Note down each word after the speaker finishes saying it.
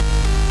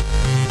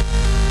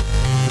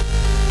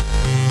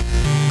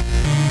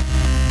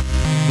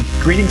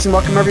Greetings and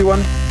welcome, everyone.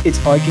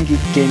 It's All You Can Geek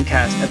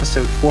Gamecast,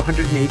 episode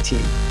 418.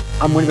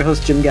 I'm one of your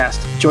hosts, Jim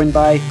Gast, joined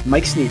by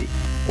Mike Sneedy.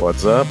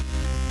 What's up?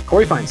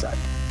 Corey Feinside.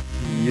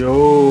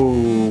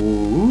 Yo.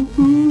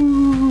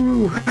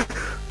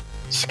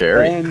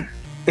 Scary.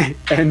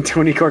 And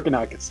Tony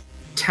Korkanakis.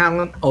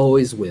 Talent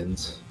always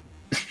wins.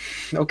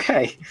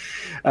 Okay.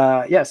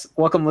 Yes,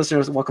 welcome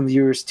listeners, welcome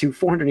viewers to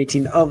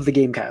 418 of the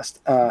Gamecast.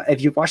 If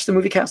you've watched the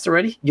movie cast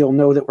already, you'll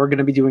know that we're going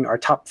to be doing our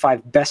top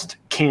 5 best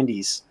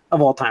candies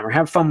of all time, or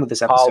have fun with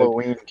this episode.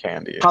 Halloween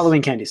candies.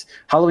 Halloween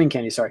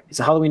candies, sorry. It's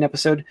a Halloween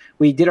episode.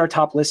 We did our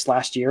top lists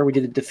last year. We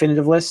did the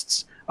definitive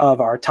lists of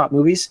our top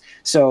movies.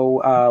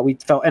 So we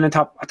felt, and a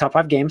top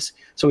 5 games.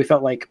 So we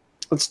felt like,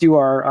 let's do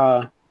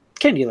our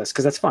candy list,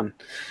 because that's fun.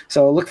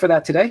 So look for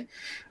that today.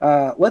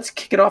 Let's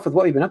kick it off with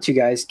what we've been up to,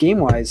 guys.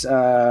 Game-wise, what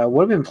have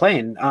we been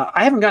playing?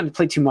 I haven't gotten to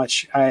play too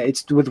much.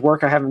 It's with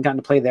work, I haven't gotten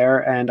to play there,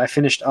 and I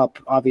finished up,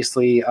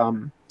 obviously,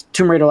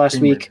 Tomb Raider last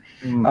week,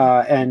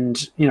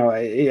 and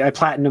I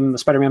platinum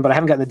Spider-Man, but I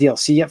haven't gotten the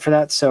DLC yet for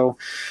that, so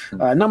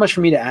not much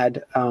for me to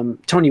add.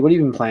 Tony, what have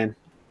you been playing?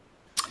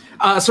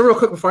 So real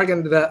quick before I get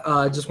into that,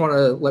 I just want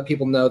to let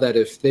people know that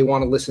if they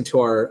want to listen to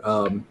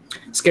our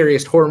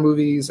scariest horror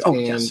movies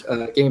games,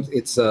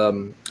 it's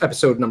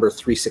episode number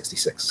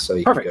 366. So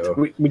you Perfect. Can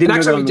go. We did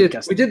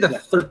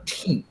the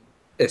 13th.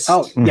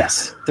 Oh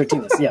yes,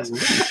 13th. Yes.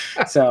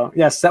 So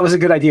yes, that was a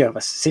good idea of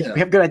us. See, we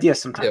have good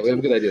ideas sometimes. Yeah, we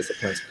have good ideas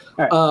sometimes.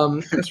 All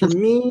right. As for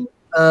me,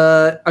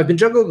 I've been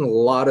juggling a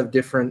lot of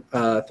different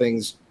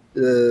things,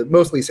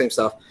 mostly the same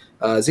stuff.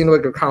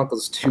 Xenoblade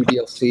Chronicles 2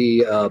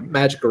 DLC,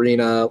 Magic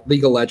Arena,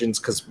 League of Legends,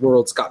 because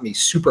Worlds got me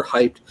super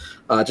hyped.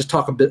 Just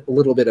talk a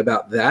little bit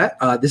about that.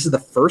 This is the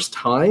first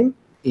time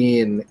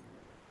in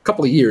a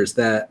couple of years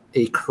that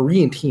a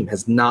Korean team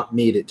has not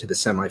made it to the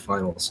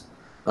semifinals.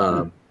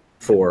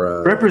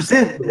 For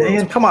Represent,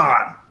 man! Come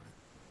on.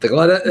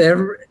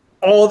 The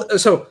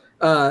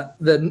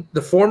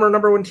former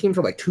number one team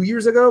from like 2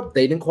 years ago,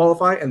 they didn't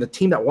qualify, and the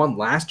team that won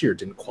last year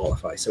didn't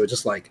qualify. So it's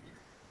just like,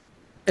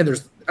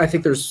 and I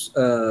think there's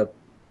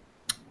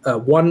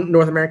one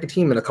North American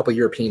team and a couple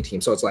European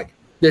teams. So it's like,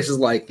 this is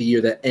like the year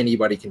that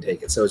anybody can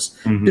take it. So it's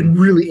been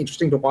really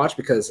interesting to watch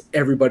because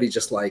everybody's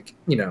just like,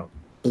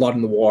 blood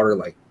in the water,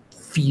 like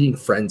feeding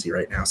frenzy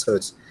right now. So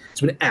it's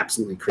been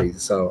absolutely crazy.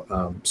 So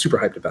super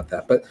hyped about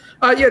that. But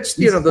just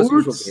those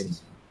usual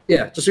games.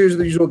 Yeah, just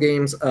the usual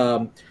games.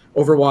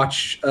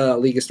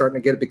 Overwatch League is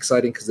starting to get a bit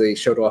exciting because they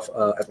showed off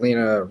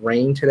Atlanta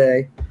Reign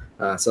today.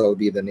 So that'll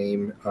be the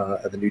name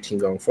of the new team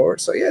going forward.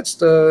 So yeah,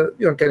 just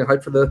getting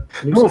hyped for the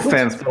new No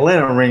offense, but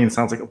Atlanta Reign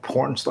sounds like a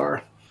porn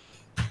star.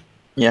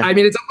 Yeah, I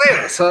mean it's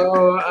Atlanta,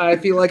 so I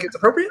feel like it's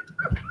appropriate.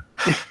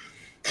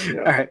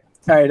 Yeah.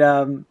 All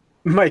right.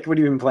 Mike, what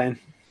have you been playing?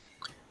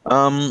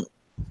 I'm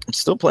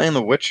still playing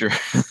The Witcher.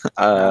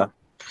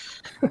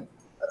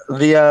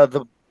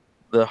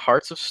 The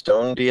Hearts of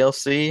Stone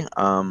DLC.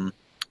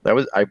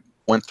 I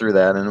went through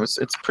that and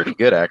it's pretty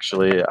good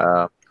actually.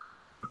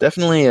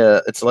 Definitely,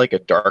 it's like a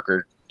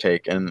darker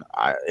take, and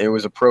it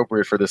was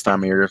appropriate for this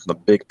time of year. The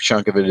big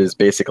chunk of it is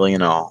basically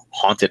in a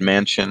haunted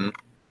mansion,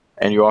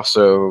 and you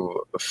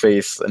also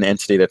face an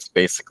entity that's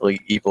basically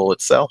evil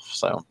itself.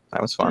 So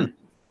that was fun.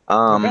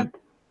 Okay.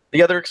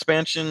 The other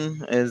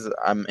expansion is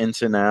I'm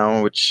into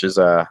now, which is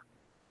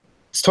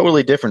it's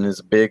totally different.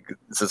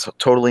 It's a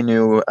totally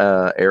new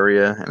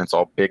area, and it's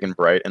all big and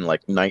bright and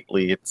like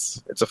nightly.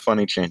 It's a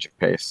funny change of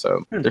pace.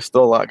 So there's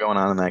still a lot going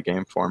on in that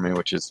game for me,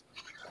 which is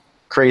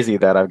crazy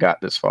that I've got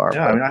this far.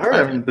 Yeah, I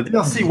heard the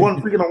DLC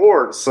won freaking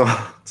awards. So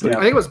I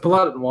think it was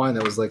Blood and Wine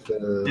that was like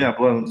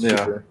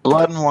the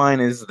Blood and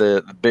Wine is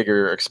the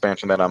bigger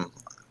expansion that I'm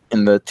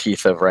in the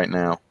teeth of right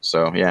now.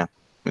 So yeah,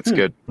 it's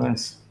good.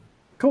 Nice.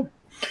 Cool.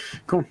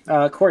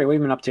 Corey, what have you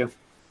been up to?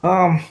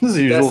 This is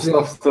the usual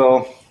stuff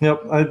still.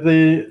 Yep.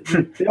 They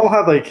all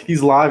have like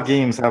these live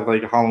games have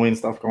like Halloween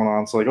stuff going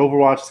on. So like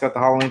Overwatch has got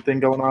the Halloween thing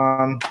going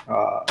on.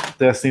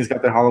 Destiny's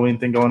got their Halloween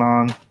thing going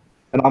on.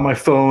 And on my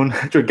phone,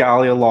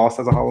 Dragalia Lost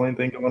has a Halloween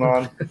thing going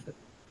on.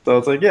 So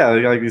it's like, yeah,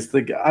 like these.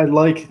 I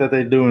like that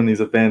they're doing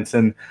these events,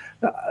 and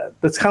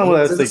that's kind of what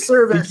I was like.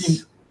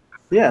 Service.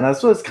 Yeah, and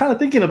that's what I was kind of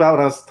thinking about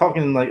when I was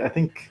talking. Like, I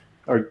think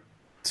our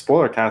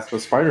spoiler cast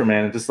was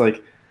Spider-Man, and just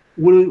like,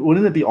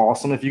 wouldn't it be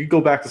awesome if you could go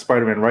back to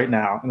Spider-Man right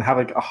now and have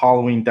like a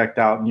Halloween decked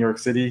out in New York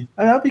City?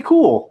 I mean, that'd be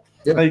cool.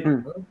 Yeah. Like,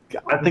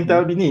 I think that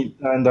would be neat,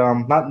 and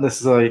not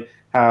necessarily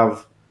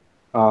have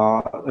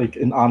like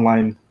an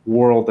online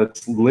world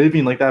that's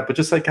living like that, but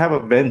just like have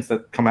events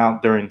that come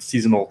out during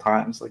seasonal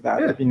times like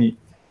that. That'd be neat.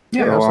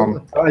 Yeah,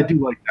 so, I do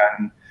like that,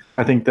 and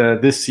I think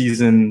that this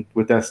season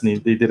with Destiny,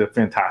 they did a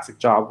fantastic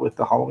job with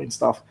the Halloween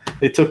stuff.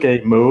 They took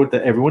a mode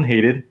that everyone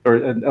hated, or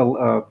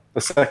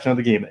a section of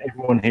the game that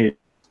everyone hated,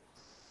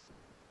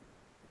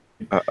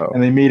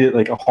 and they made it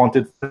like a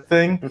haunted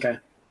thing. Okay.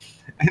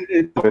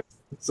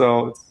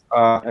 So it's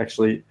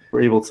actually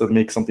we're able to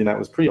make something that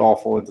was pretty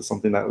awful into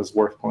something that was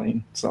worth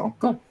playing. So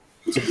cool.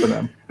 It's good for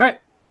them. All right.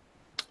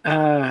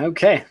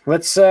 Okay.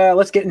 Let's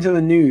get into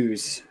the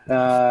news.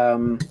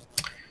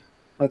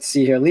 let's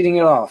see here. Leading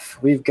it off,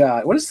 we've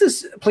got, what is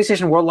this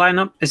PlayStation World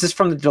lineup? Is this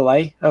from the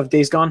delay of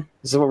Days Gone?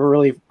 Is this what we're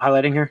really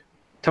highlighting here,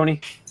 Tony?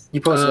 You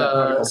posted that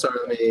article. Sorry,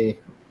 let me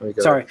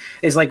go. Sorry,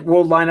 is like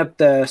world lineup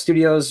the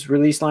studio's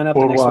release lineup?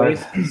 Worldwide.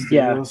 The next wave?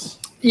 Yeah.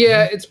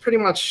 Yeah, it's pretty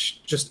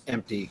much just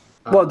empty.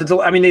 Well,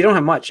 I mean, they don't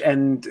have much,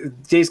 and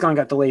Days Gone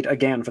got delayed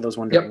again for those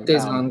wondering. Yep,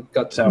 Days Gone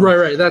got so.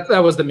 right.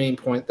 That was the main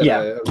point that Yeah.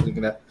 I was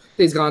thinking that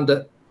Days Gone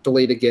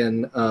delayed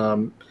again.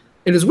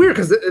 It is weird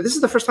because this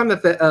is the first time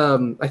that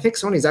I think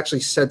Sony's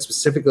actually said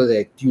specifically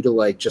that due to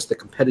like just the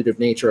competitive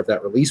nature of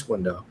that release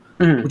window,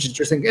 which is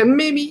interesting. And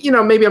maybe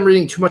maybe I'm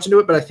reading too much into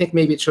it, but I think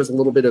maybe it shows a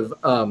little bit of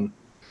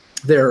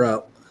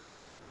their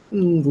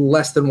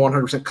less than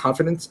 100%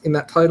 confidence in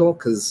that title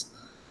because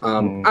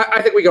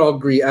I think we can all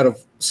agree out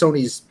of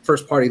Sony's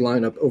first party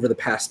lineup over the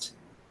past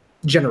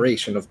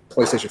generation of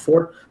PlayStation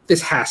 4,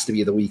 this has to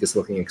be the weakest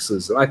looking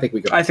exclusive. I think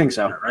we could. I think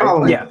so. Right?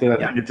 Oh, Yeah. I think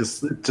it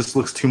just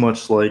looks too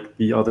much like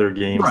the other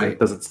games. Right. It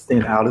doesn't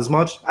stand out as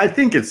much. I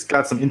think it's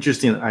got some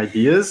interesting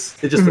ideas.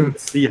 It just doesn't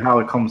see how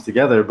it comes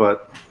together,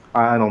 but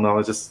I don't know.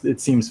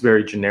 It seems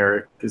very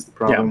generic is the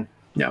problem.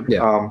 Yeah.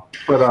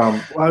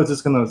 I was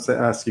just gonna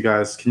ask you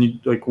guys, can you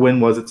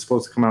when was it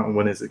supposed to come out and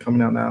when is it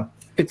coming out now?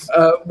 It's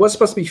was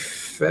supposed to be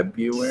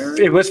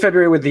February. It was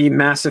February with the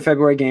massive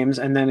February games,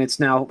 and then it's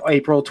now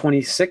April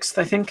 26th,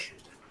 I think.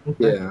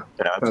 Yeah.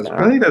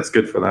 I think that's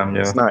good for them.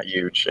 Yeah, It's not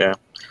huge, yeah.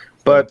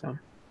 But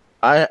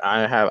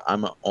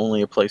I'm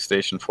only a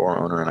PlayStation 4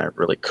 owner, and I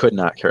really could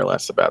not care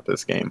less about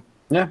this game.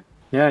 Yeah,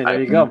 there you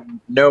I go. have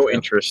no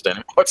interest in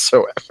it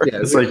whatsoever. Yeah,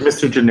 it's like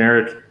Mr.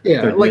 Generic,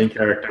 Yeah, main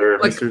character,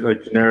 like-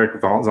 Mr.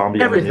 Generic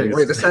zombie. everything. enemies.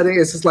 Right, the setting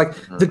is just like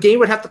the game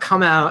would have to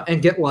come out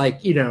and get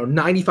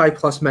 95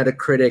 plus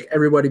Metacritic.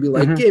 Everybody be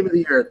like game of the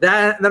year.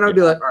 Then I'd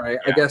be like, all right,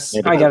 I guess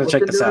maybe I gotta look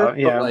check this into out,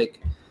 it, yeah. but, like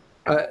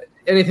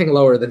anything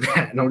lower than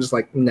that, and I'm just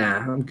like, nah,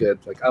 I'm good.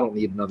 Like I don't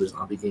need another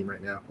zombie game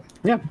right now.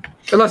 Yeah.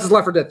 Unless it's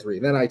Left 4 Dead 3,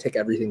 then I take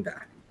everything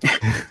back.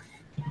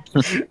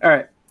 All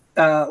right.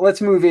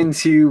 Let's move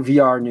into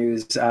VR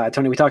news.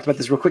 Tony, we talked about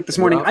this real quick this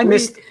morning. I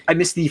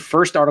missed the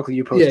first article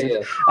you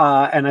posted,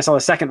 and I saw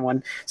the second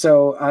one.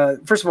 So,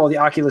 first of all, the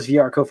Oculus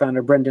VR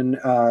co-founder Brendan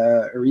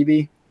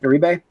Uribe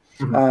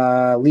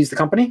leaves the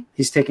company.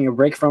 He's taking a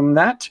break from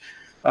that.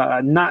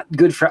 Not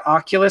good for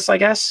Oculus, I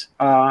guess.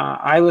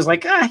 I was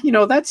like,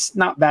 that's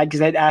not bad because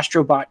they had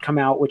Astrobot come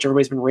out, which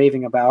everybody's been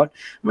raving about.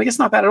 I'm like, it's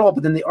not bad at all.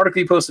 But then the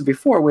article you posted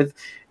before with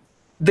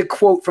the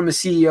quote from a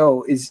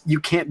CEO is, "You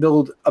can't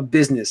build a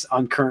business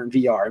on current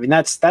VR." I mean,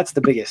 that's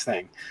the biggest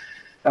thing.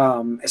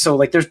 So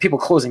like, there's people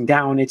closing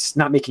down. It's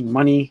not making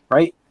money,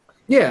 right?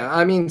 Yeah,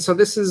 I mean, so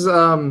this is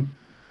right,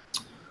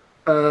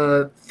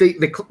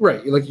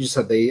 like you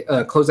said, they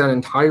closed down an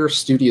entire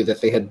studio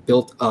that they had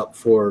built up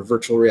for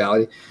virtual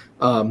reality.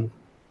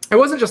 It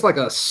wasn't just like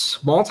a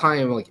small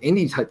time like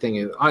indie type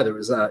thing either. It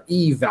was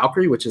Eve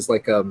Valkyrie, which is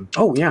like a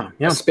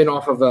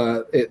spin-off of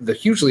the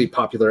hugely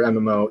popular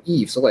MMO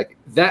Eve. So like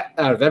that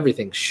out of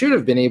everything should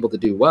have been able to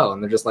do well,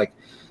 and they're just like,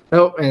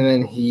 nope. And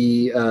then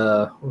he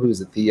who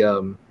is it,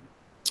 the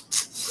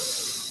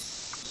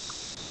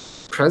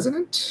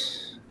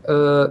president?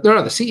 The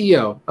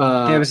CEO.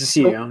 It was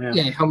the CEO.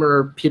 Yeah,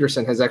 Helmer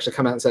Peterson has actually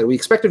come out and said, we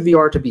expected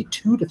VR to be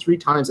 2 to 3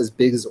 times as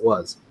big as it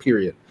was,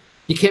 period.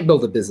 You can't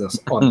build a business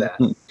on that.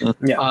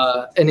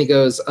 And he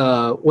goes,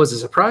 was a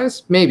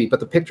surprise? Maybe, but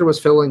the picture was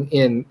filling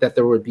in that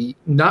there would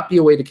not be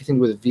a way to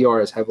continue with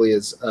VR as heavily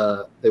as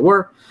they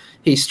were.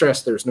 He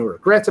stressed there's no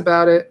regrets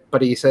about it,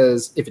 but he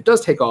says if it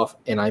does take off,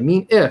 and I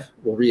mean if,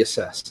 we'll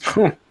reassess.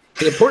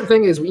 The important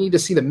thing is we need to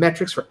see the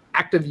metrics for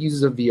active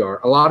users of VR.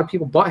 A lot of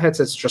people bought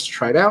headsets just to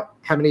try it out.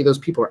 How many of those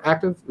people are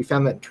active? We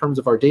found that in terms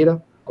of our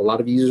data, a lot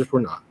of users were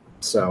not.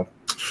 So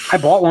I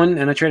bought one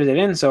and I traded it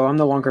in, so I'm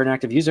no longer an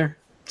active user.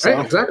 So.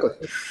 Right, exactly.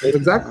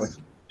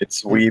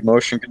 It's Wii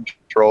motion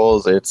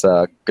controls. It's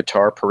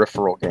guitar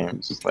peripheral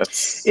games.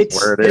 That's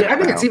where it is. I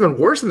think it's even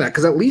worse than that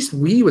because at least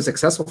Wii was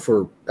accessible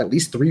for at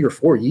least 3 or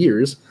 4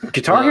 years.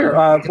 Guitar Hero,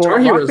 Rock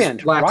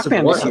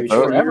Band was huge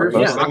forever.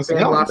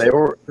 They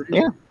were,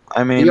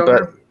 I mean,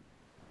 but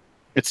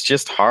it's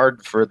just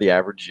hard for the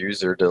average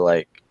user to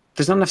like.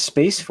 There's not enough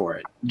space for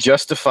it.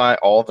 Justify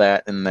all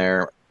that in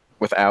there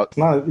without. It's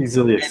not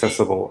easily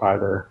accessible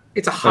either.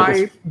 It's a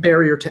high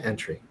barrier to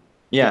entry.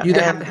 Yeah, you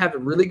either have to have a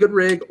really good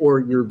rig,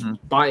 or you're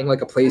buying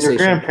like a PlayStation. Your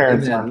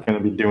grandparents aren't going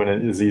to be doing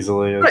it as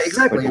easily as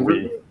exactly. Like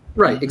Wii.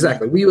 Right,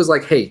 exactly. Wii was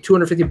like, hey,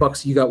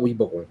 $250, you got Wii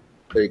bowling.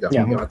 There you go.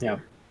 Yeah.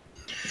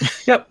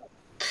 Yep.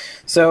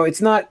 So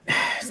it's not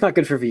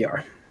good for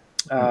VR.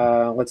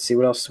 Let's see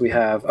what else we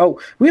have. Oh,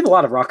 we have a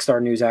lot of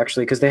Rockstar news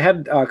actually because they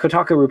had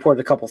Kotaku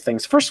reported a couple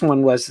things. First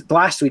one was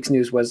last week's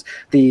news was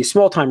the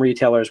small time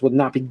retailers would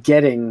not be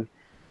getting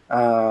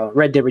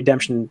Red Dead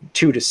Redemption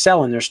 2 to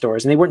sell in their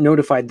stores, and they weren't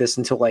notified this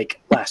until like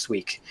last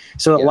week.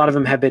 So a lot of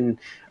them have been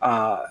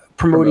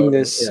promoting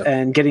this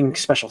and getting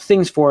special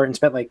things for it, and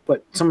spent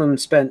some of them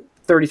spent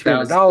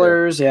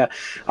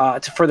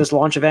 $3,300 for this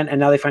launch event, and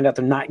now they find out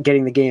they're not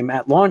getting the game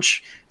at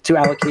launch to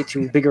allocate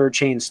to bigger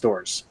chain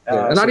stores.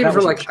 And not even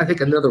for I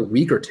think another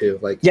week or two.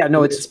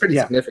 It's pretty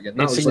significant.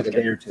 Not just like a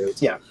day or two.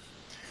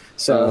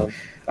 So,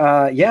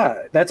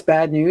 yeah, that's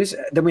bad news.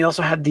 Then we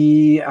also had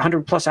the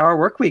 100+ hour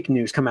work week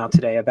news come out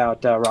today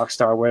about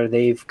Rockstar, where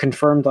they've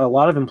confirmed a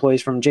lot of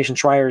employees from Jason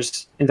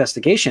Schreier's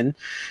investigation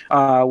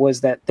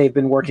was that they've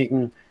been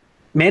working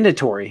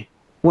mandatory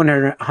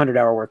 100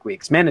 hour work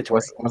weeks.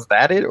 Mandatory. Was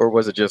that it, or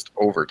was it just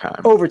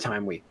overtime?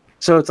 Overtime week.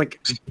 So it's like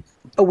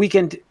a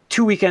weekend,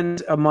 2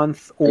 weekends a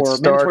month, or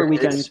mandatory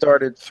weekend. It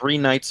started 3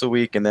 nights a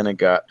week, and then it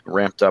got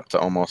ramped up to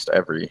almost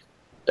every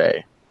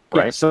day.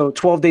 Right. Yeah, so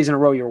 12 days in a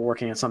row you were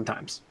working at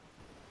sometimes.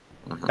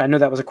 I know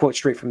that was a quote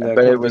straight from the.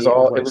 But it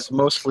was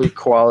mostly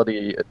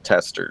quality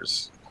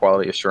testers,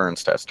 quality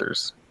assurance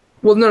testers.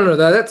 Well, no,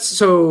 that's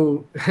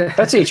so.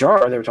 That's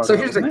HR they were talking. So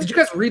here's did you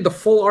guys read the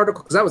full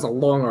article? Because that was a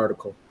long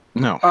article.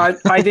 No, I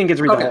didn't get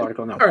to read the whole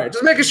article. No. All right,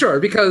 just making sure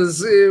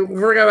because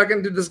we're going back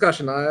into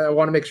discussion. I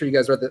want to make sure you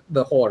guys read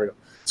the whole article.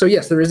 So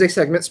yes, there is a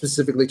segment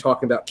specifically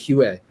talking about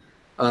QA.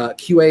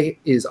 QA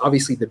is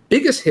obviously the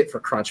biggest hit for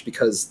Crunch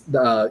because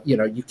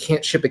you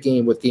can't ship a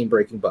game with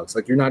game-breaking bugs.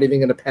 Like you're not even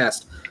going to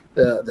pass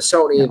the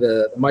Sony,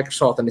 the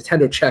Microsoft, the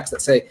Nintendo checks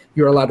that say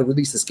you're allowed to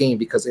release this game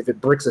because if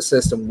it breaks a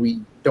system, we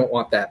don't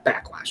want that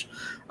backlash.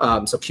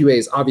 So QA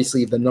is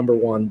obviously the number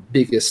one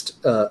biggest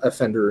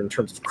offender in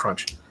terms of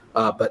Crunch.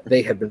 But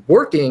they have been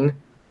working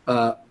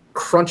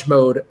Crunch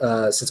mode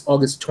since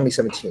August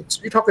 2017.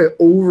 So you're talking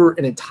over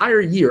an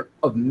entire year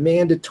of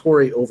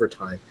mandatory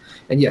overtime.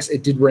 And yes,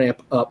 it did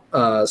ramp up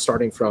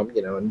starting from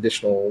an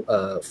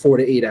additional 4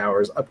 to 8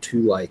 hours up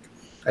to I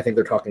think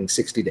they're talking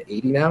 60 to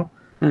 80 now.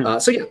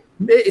 So yeah,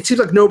 it seems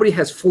like nobody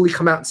has fully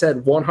come out and said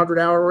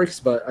 100-hour weeks,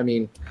 but I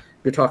mean,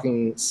 you're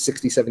talking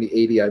 60, 70,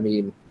 80. I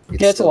mean,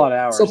 it's a lot of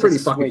hours. Still pretty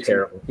fucking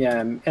terrible. Yeah,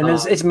 and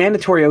it's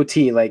mandatory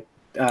OT,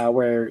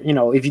 where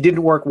if you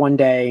didn't work one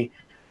day,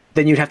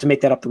 then you'd have to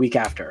make that up the week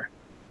after.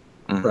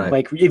 Right.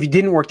 Like if you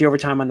didn't work the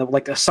overtime on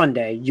a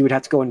Sunday, you would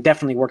have to go and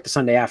definitely work the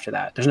Sunday after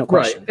that. There's no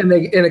question.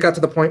 Right. And it got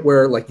to the point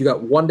where you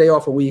got one day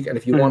off a week, and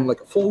if you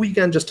wanted a full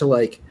weekend just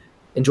to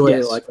enjoy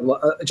it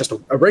just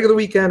a regular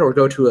weekend or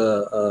go to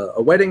a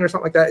wedding or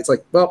something like that, it's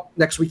well,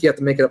 next week you have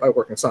to make it up by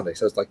working Sunday.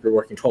 So it's you're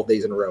working 12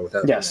 days in a row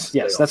without. Yes,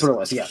 that's what it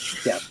was. Yeah.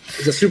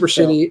 It's a super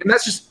shitty, and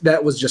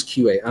that was just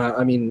QA.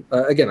 I mean,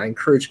 again, I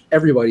encourage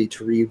everybody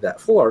to read that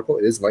full article.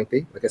 It is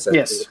lengthy, like I said.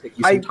 Yes, it will take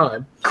you some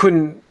time.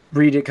 Couldn't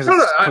read it because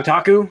it's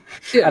Kotaku,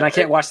 and I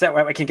can't watch that.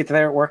 I can't get to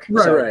there at work.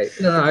 Right.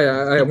 No,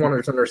 I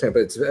wanted to understand,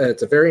 but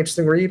it's a very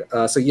interesting read.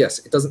 So yes,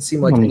 it doesn't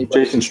seem like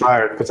anybody. Jason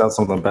Schreier puts out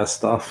some of the best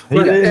stuff.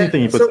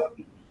 Anything he puts out.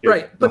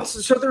 Right, but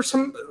so there's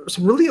some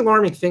really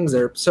alarming things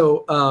there.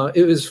 So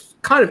it was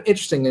kind of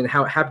interesting in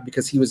how it happened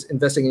because he was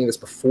investigating this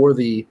before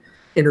the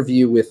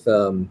interview with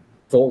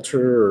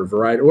Vulture or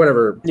Variety or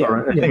whatever.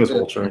 Yeah, I think it was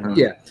Vulture.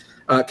 Yeah,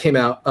 came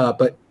out,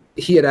 but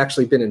he had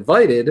actually been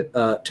invited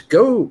to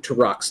go to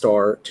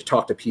Rockstar to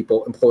talk to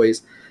people,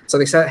 employees. So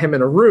they sat him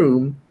in a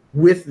room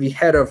with the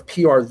head of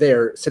PR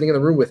there, sitting in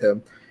the room with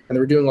him, and they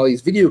were doing all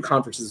these video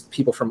conferences with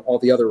people from all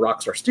the other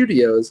Rockstar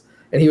studios.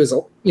 And he was,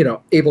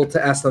 able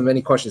to ask them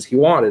any questions he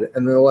wanted.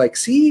 And they're like,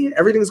 see,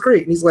 everything's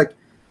great. And he's like,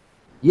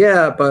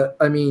 yeah, but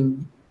I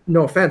mean,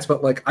 no offense,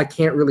 but I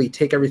can't really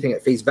take everything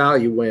at face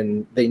value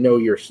when they know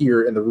you're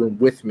here in the room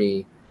with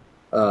me.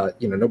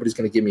 Nobody's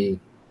going to give me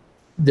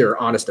their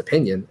honest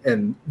opinion.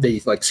 And they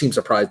seem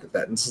surprised at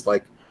that. And it's just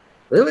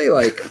really?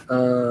 That's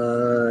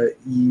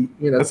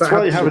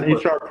why you have an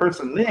HR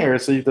person there,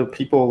 so the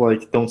people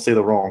don't say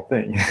the wrong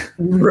thing.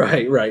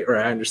 Right.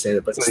 I understand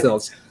it, but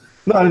still.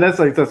 No, I mean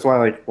that's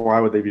why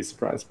why would they be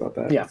surprised about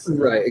that? Yeah,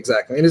 right,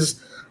 exactly. And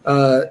it's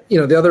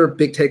the other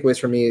big takeaways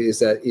for me is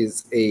that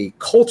is a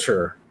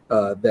culture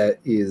that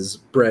is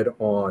bred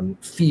on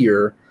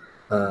fear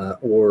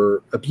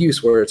or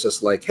abuse, where it's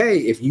just hey,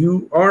 if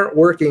you aren't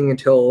working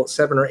until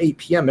 7 or 8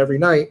 p.m. every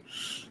night,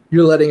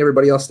 you're letting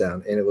everybody else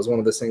down. And it was one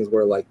of those things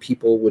where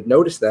people would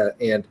notice that,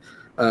 and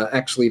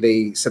actually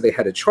they said they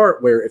had a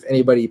chart where if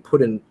anybody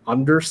put in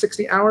under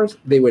 60 hours,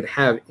 they would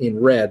have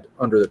in red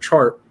under the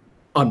chart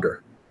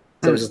under.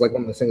 So it was just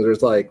one of the things where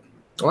it's well,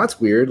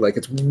 that's weird.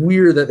 It's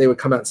weird that they would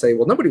come out and say,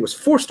 well, nobody was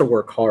forced to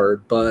work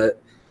hard,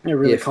 but you're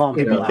really calm.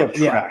 We kept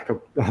track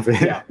of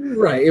it. Yeah,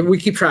 right. And we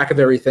keep track of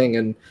everything,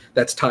 and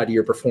that's tied to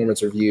your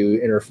performance review,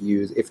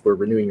 interviews, if we're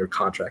renewing your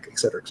contract, et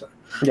cetera, et cetera.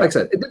 Yeah. Like I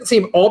said, it didn't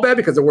seem all bad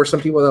because there were some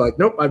people that are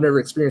nope, I've never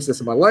experienced this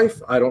in my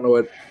life. I don't know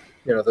what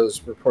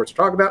those reports are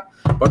talking about.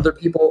 But other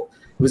people,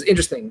 it was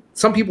interesting.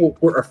 Some people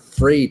were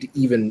afraid to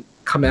even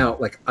come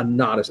out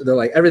anonymous.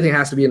 They're everything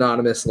has to be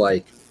anonymous, blah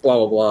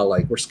blah blah.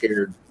 We're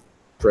scared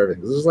for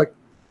everything. This is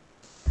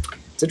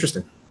it's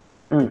interesting.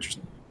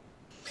 Interesting.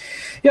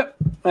 Yep,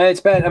 it's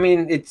bad. I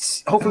mean,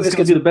 it's hopefully this is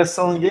going to be the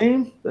best-selling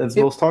game. That's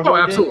most talked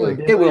about.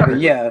 Absolutely, it will be.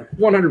 Yeah,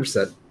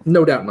 100%,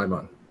 no doubt in my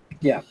mind.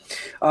 Yeah,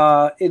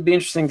 it'd be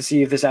interesting to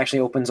see if this actually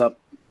opens up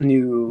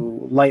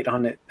new light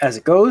on it as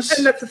it goes.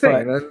 And that's the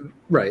thing,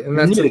 right? And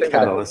that's you need a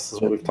catalyst,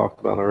 is what we've talked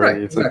about already.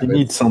 Right, it's you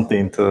need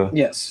something to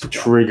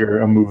trigger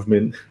a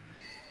movement,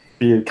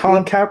 be it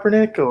Colin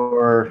Kaepernick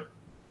or.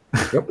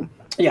 Yep.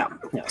 Yeah.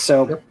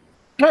 So,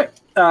 all right.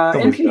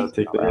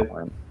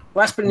 NPD.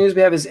 last bit of news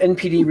we have is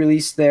NPD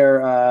released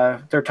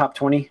their top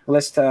 20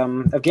 list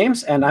of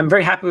games, and I'm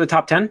very happy with the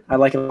top 10. I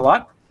like it a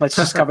lot. Let's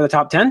just cover the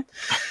top 10.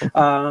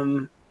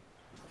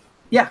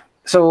 Yeah,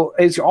 so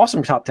it's an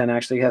awesome top 10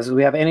 actually, because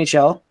we have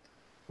NHL,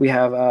 we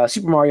have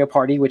Super Mario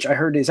Party, which I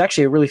heard is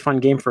actually a really fun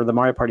game for the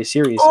Mario Party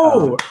series.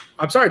 Oh,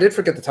 I'm sorry, I did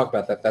forget to talk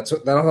about that. That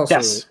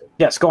also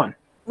yes, go on.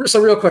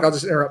 So real quick, I'll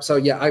just interrupt. So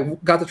yeah, I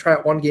got to try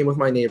out one game with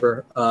my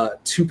neighbor,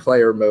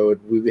 2-player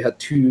mode. We had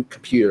 2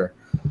 computer,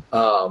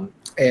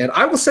 and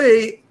I will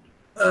say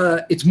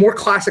it's more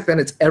classic than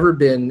it's ever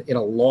been in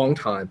a long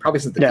time.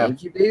 Probably since the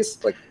GameCube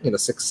days, like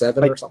 6,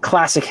 7 or something.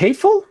 Classic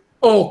Hateful.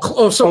 So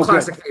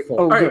classic Hateful.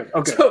 Oh, all good. right.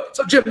 Okay.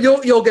 So Jim,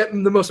 you'll get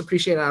the most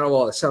appreciated out of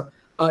all this. So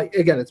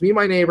again, it's me and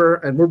my neighbor,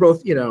 and we're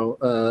both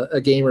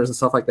gamers and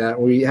stuff like that.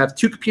 And we have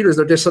 2 computers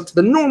that are just up to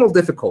the normal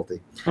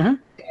difficulty. Mm-hmm.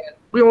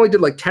 We only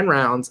did like 10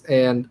 rounds,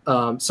 and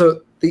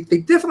so they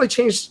definitely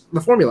changed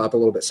the formula up a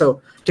little bit.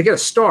 So to get a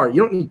star,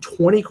 you don't need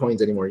 20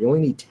 coins anymore. You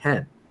only need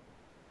 10.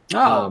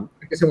 I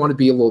guess they want to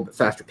be a little bit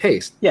faster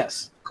paced.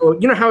 Yes. So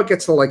you know how it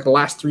gets to like the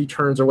last 3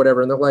 turns or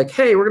whatever, and they're like,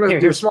 hey, we're going to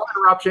do a small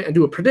interruption and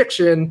do a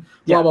prediction,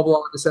 blah, blah,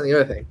 blah, this and the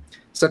other thing.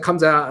 So it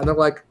comes out, and they're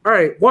like, all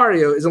right,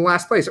 Wario is in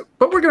last place,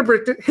 but we're going to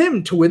predict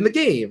him to win the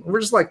game. And we're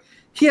just like,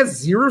 he has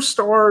 0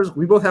 stars.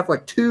 We both have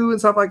like 2 and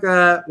stuff like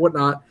that,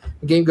 whatnot.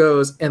 The game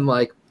goes, and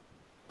like,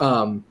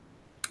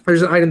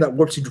 there's an item that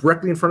warps you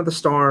directly in front of the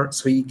star,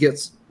 so he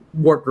gets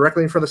warped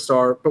directly in front of the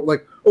star. But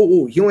like,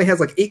 he only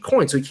has like 8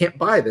 coins, so he can't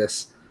buy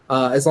this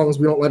as long as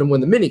we don't let him win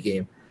the mini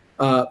game.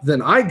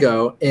 Then I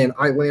go and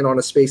I land on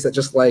a space that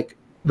just like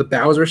the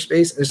Bowser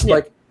space. And it's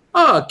like,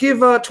 give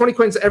 20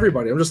 coins to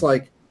everybody. I'm just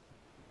like,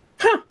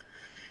 it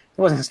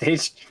wasn't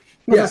staged.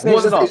 It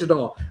wasn't staged at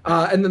all.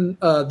 And then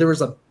there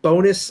was a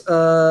bonus,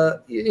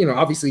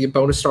 obviously a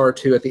bonus star or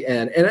 2 at the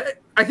end. And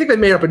I think they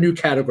made up a new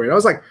category. And I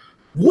was like,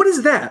 what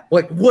is that?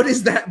 Like, what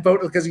is that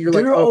bonus? Because you're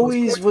like, there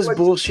always was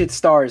bullshit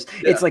stars.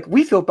 Yeah. It's like,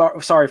 we feel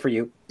sorry for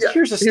you. Yeah.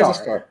 Here's a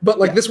star. But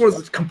like this one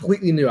was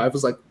completely new. I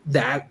was like,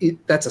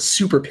 that's a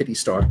super pity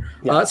star.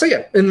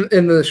 Yeah.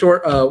 In the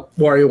short,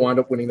 Wario wound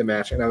up winning the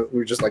match, and we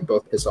were just like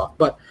both pissed off.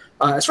 But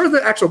as far as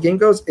the actual game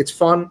goes, it's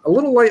fun. A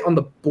little light on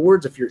the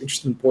boards if you're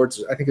interested in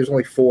boards. I think there's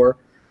only 4.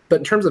 But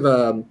in terms of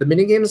the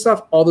mini games and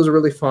stuff, all those are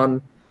really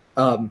fun.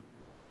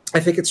 I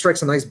think it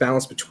strikes a nice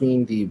balance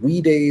between the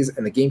Wii days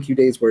and the GameCube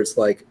days, where it's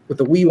like with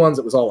the Wii ones,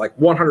 it was all like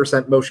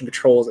 100% motion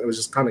controls. And it was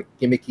just kind of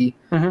gimmicky.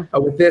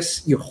 Mm-hmm. With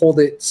this, you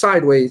hold it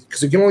sideways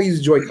because you can only use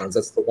Joy-Cons.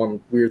 That's the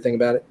one weird thing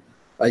about it.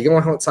 You can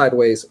only hold it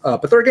sideways.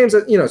 But there are games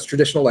that, it's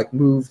traditional, like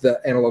move the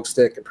analog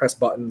stick and press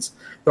buttons.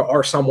 There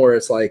are some where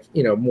it's like,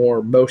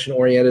 more motion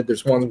oriented.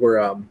 There's ones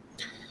where,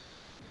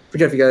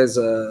 forget if you guys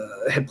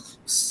had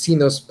seen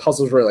those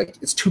puzzles where like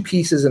it's 2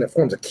 pieces and it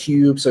forms a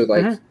cube. So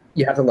like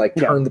you have to like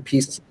turn the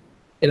pieces.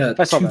 In a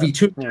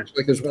 2v2,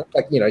 like there's one,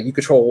 like you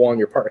control one,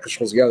 your partner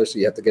controls the other, so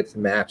you have to get to the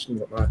match and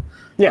whatnot.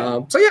 Yeah.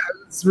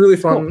 It's really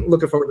fun. Cool.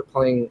 Looking forward to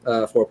playing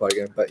 4-player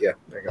again. But yeah,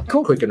 there you go.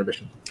 Cool. Quick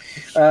intermission.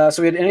 So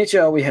we had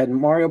NHL, we had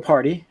Mario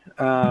Party,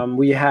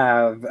 we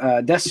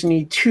have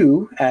Destiny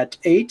 2 at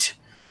 8,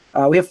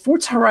 we have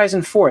Forza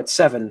Horizon 4 at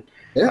 7,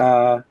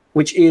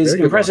 which is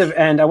impressive. Launch.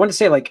 And I want to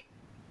say like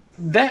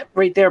that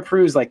right there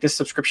proves like this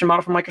subscription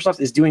model from Microsoft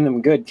is doing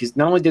them good, because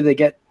not only did they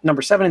get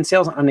number 7 in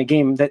sales on a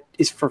game that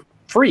is for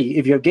free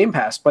if you have Game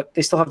Pass, but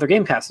they still have their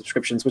Game Pass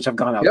subscriptions, which have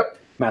gone up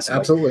massively.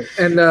 Absolutely.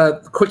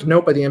 And quick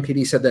note by the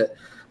MPD said that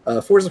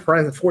Forza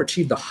Horizon 4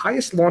 achieved the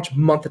highest launch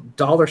month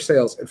dollar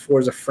sales in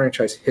Forza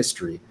franchise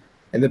history,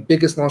 and the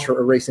biggest launch for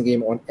a racing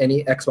game on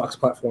any Xbox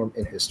platform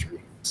in history.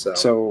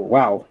 So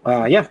wow.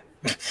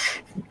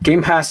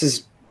 Game Pass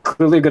is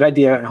clearly a good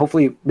idea.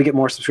 Hopefully we get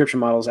more subscription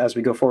models as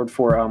we go forward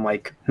for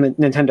like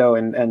Nintendo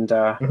and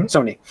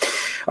Sony.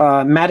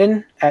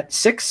 Madden at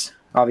 6.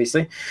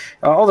 Obviously,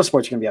 all the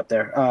sports are going to be up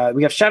there.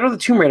 We have Shadow of the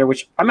Tomb Raider,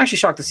 which I'm actually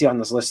shocked to see on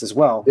this list as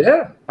well.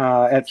 Yeah.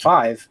 At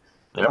 5.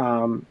 Yep.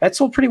 That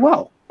sold pretty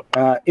well.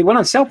 It went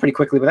on sale pretty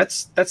quickly, but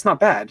that's not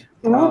bad.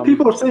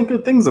 People are saying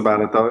good things about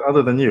it, though,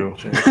 other than you.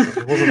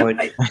 It wasn't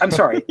like I'm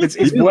sorry. It's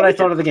what I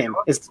thought of the game.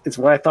 It's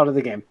what I thought of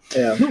the game.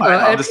 Yeah.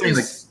 I'm just saying,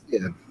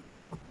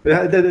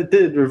 it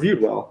did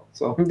reviewed well.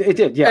 So it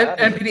did. Yeah.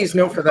 NPD's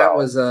note for that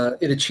was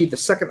it achieved the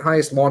second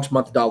highest launch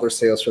month dollar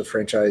sales for the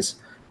franchise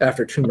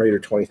after Tomb Raider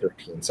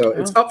 2013. So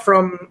it's up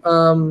from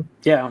the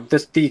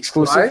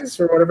exclusive Rise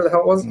or whatever the hell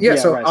it was.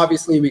 Rise.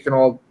 Obviously we can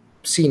all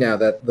see now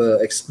that the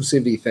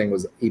exclusivity thing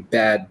was a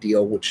bad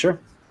deal, which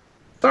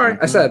sorry,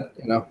 I said,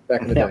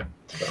 back in the day.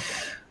 So.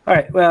 All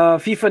right,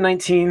 FIFA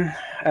 19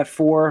 at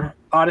 4,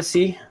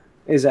 Odyssey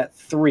is at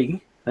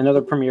 3.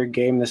 Another premiere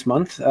game this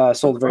month,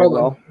 sold very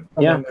well.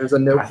 There's a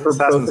note for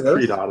both of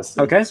those. Odyssey.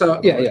 Okay. So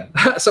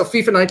so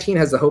FIFA 19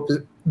 has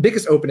the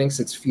biggest opening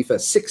since FIFA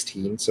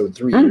 16, so in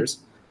 3 years.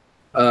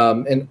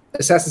 And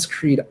Assassin's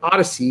Creed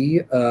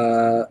Odyssey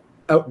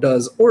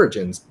outdoes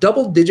Origins.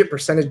 Double-digit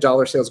percentage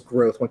dollar sales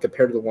growth when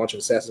compared to the launch of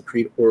Assassin's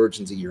Creed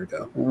Origins a year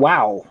ago.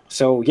 Wow.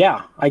 So,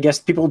 I guess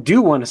people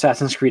do want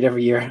Assassin's Creed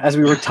every year, as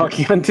we were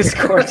talking on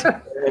Discord.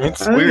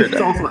 It's weird.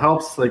 It also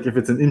helps, like, if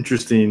it's an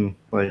interesting,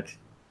 like...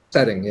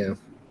 setting,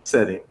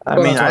 setting. I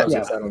Well, mean, that's I, what was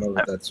gonna say, I don't know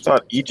I if that's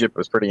thought Egypt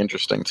was pretty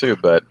interesting too,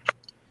 but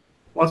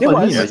Well, that's It what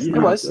I was. mean,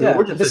 It was. Yeah.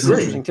 Origins This is great.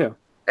 interesting too.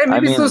 Hey,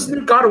 maybe I it's those mean-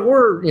 new God of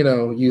War,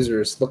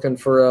 users looking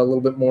for a little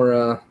bit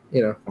more,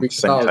 Greek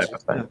same mythology. type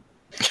of thing.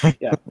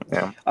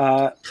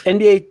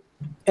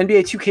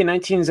 NBA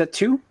 2K19 is at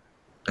 2,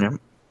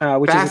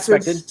 which is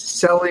expected.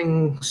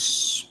 Fastest-selling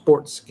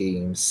sports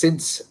game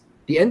since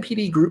the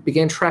NPD Group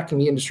began tracking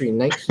the industry in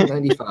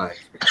 1995.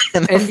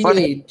 And the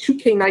funny- NBA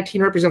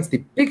 2K19 represents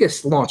the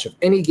biggest launch of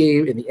any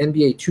game in the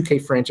NBA 2K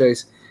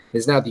franchise. It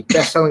is now the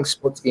best-selling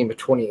sports game of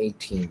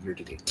 2018 year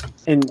to date.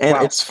 And And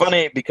wow. it's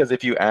funny because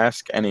if you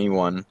ask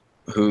anyone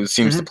who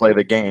seems to play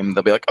the game,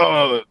 they'll be like,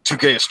 "Oh,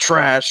 2K is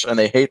trash," and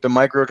they hate the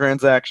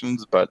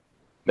microtransactions. But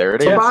there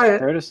it is. So buy it.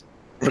 There it is.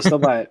 They still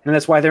buy it, and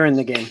that's why they're in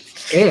the game.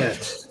 And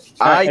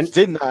I and-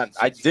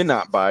 did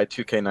not buy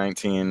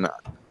 2K19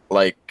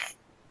 like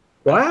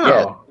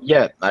wow.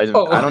 yet. I don't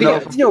know.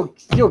 If,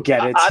 You'll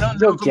get it. I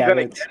don't know You'll if I'm get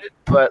gonna it. get it,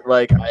 but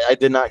like I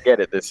did not get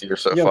it this year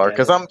so You'll far get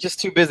because it. I'm just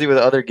too busy with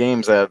other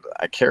games that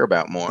I care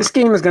about more. This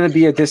game is going to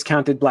be a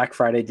discounted Black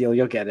Friday deal.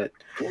 You'll get it.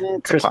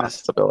 It's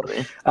Christmas. a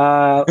possibility.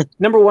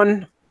 Number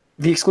one,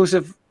 the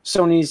exclusive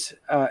Sony's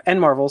and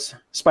Marvel's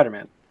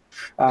Spider-Man.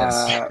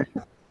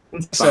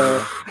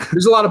 So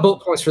There's a lot of bullet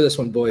points for this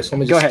one, boys. Let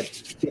me go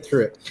just ahead. get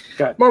through it.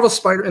 Go ahead. Marvel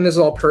Spider, and this is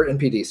all per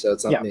NPD, so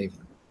it's not Yeah. me.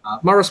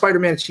 Marvel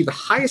Spider-Man achieved the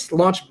highest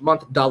launch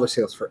month dollar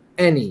sales for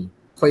any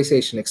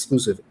PlayStation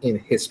exclusive in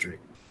history,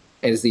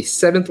 and is the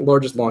 7th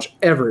largest launch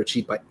ever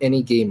achieved by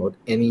any game on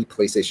any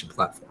PlayStation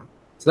platform.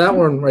 So that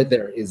one right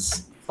there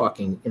is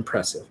fucking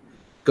impressive.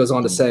 Goes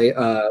on to say,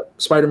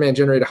 Spider-Man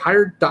generated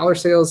higher dollar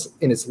sales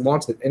in its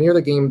launch than any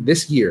other game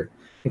this year,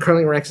 and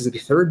currently ranks as the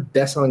 3rd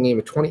best-selling game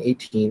of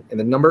 2018 and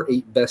the number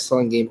 8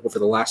 best-selling game over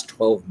the last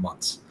 12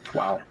 months.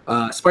 Wow.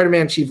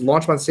 Spider-Man achieved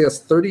launch month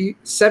sales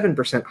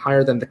 37%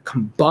 higher than the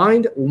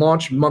combined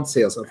launch month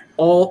sales of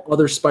all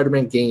other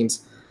Spider-Man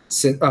games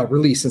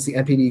released since the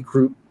NPD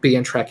Group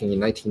began tracking in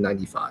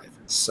 1995.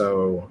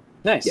 So,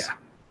 Nice. yeah,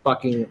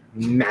 fucking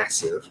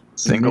massive.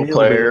 Single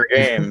player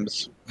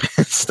games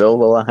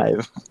still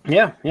alive.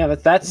 Yeah.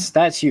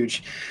 That's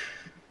huge.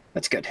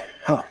 That's good.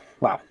 Oh,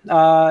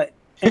 wow.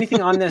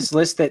 Anything on this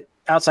list that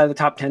outside the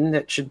top 10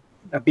 that should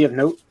be of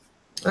note?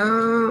 Let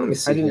me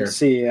see I didn't here.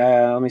 see.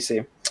 Let me see.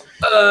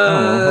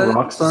 A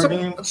Rockstar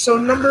game? So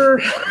number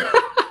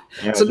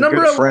Yeah, So so number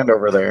number ele- friend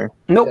over there.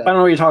 Nope. Yeah. I don't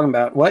know what you're talking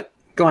about. What?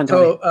 Go on,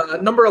 Tony.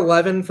 number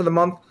 11 for the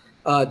month,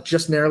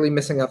 just narrowly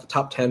missing out the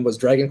top 10 was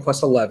Dragon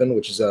Quest 11,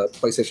 which is a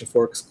PlayStation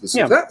 4 exclusive.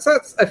 Yeah. That's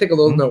I think a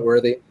little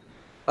noteworthy.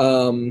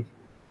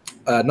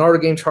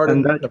 Naruto Game Charted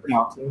And that number came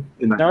out 15.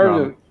 in that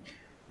Naruto.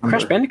 Crash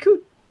number.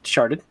 Bandicoot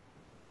charted.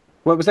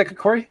 What was that,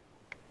 Corey?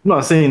 No, I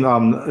was saying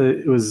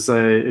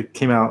it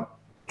came out.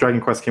 Dragon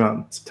Quest came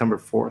out September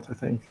 4th, I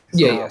think.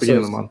 Yeah.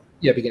 Beginning So of the month.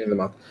 Yeah, beginning of the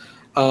month.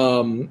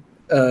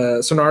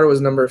 So Naruto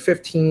was number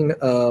 15.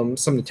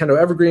 Some Nintendo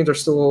evergreens are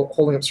still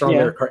holding up strong. Yeah.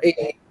 Mario Kart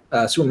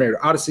 8, Super Mario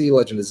Odyssey,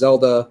 Legend of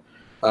Zelda.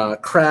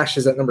 Crash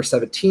is at number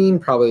 17.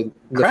 Probably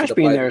lifted Crash up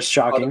being by- there is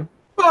shocking.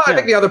 Well, I Yeah.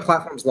 think the other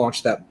platforms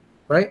launched that,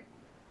 right?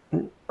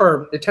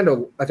 Or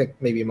Nintendo, I think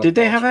maybe. Did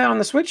they have that on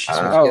the Switch?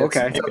 Uh, Oh, Yeah,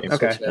 okay. it's on the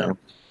Okay. Switch now.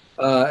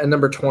 And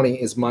number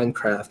 20 is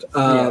Minecraft.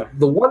 Yeah.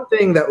 The one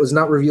thing that was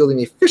not revealed in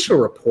the official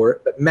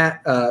report, but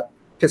Matt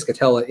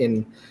Piscatella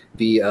in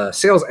the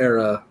Sales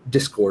Era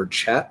Discord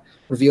chat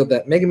revealed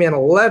that Mega Man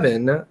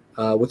 11,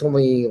 with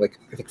only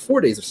I think 4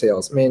 days of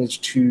sales,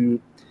 managed to,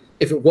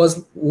 if it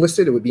was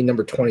listed, it would be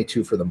number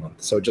 22 for the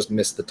month. So it just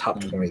missed the top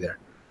 20 there.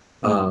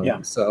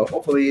 Yeah. So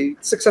hopefully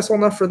successful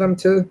enough for them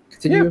to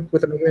continue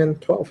with the Mega Man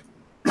 12.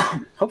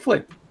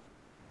 Hopefully.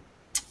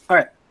 All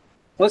right.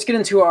 Let's get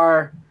into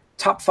our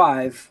top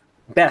 5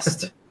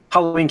 best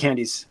Halloween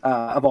candies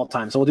of all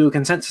time. So we'll do a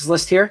consensus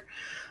list here.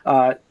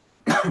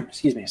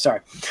 Excuse me. Sorry.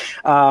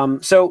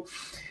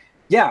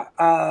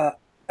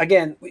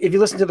 Again, if you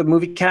listen to the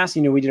movie cast,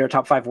 we did our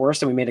top 5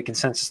 worst and we made a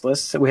consensus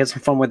list. So we had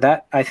some fun with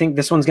that. I think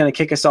this one's going to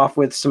kick us off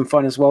with some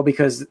fun as well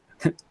because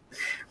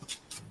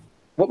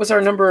what was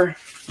our number?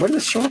 Where did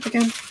this show up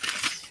again?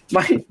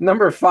 My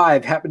number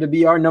 5 happened to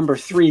be our number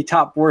 3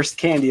 top worst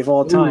candy of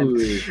all time.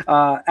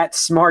 At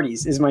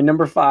Smarties is my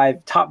number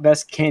 5 top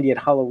best candy at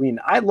Halloween.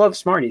 I love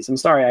Smarties. I'm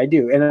sorry, I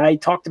do. And I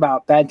talked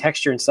about bad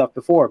texture and stuff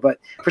before, but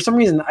for some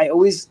reason, I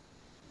always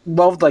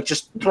loved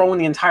just throwing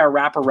the entire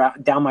wrapper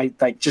down my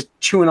just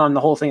chewing on the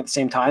whole thing at the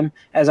same time.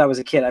 As I was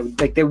a kid, I would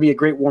they would be a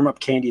great warm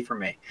up candy for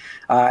me,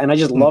 and I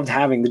just loved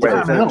having the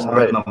different flavors.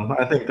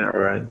 I think they're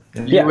right.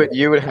 Yeah.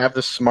 You would have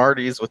the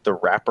Smarties with the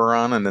wrapper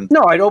on, and then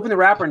No, I'd open the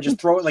wrapper and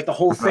just throw it the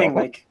whole thing,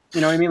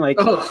 you know what I mean,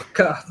 Oh,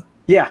 God.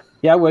 Yeah,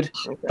 I would.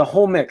 The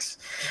whole mix.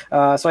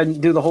 So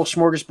I'd do the whole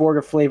smorgasbord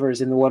of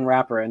flavors in the one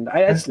wrapper, and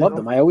I just love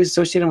them. I always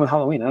associate them with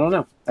Halloween. I don't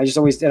know. I just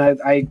always,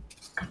 and I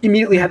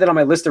immediately had that on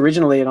my list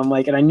originally, and I'm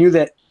like, and I knew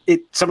that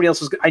somebody else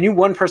was. I knew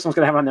one person was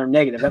going to have on their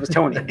negative. That was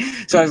Tony.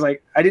 So I was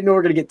like, I didn't know we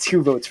were going to get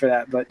 2 votes for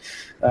that, but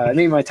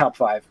maybe my top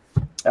 5.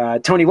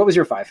 Tony, what was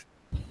your 5?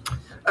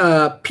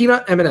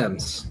 Peanut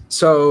M&Ms.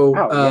 So,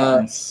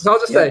 so I'll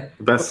just say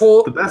the best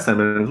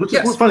M&Ms, which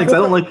is funny because I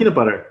don't like peanut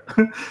butter.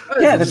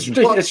 Yeah, that's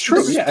true. This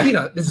is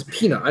peanut. This is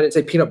peanut. I didn't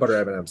say peanut butter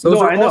M&Ms.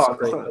 No, I know. Also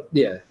great.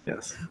 Yeah.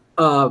 Yes.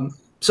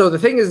 So the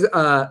thing is,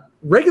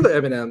 regular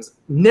M&Ms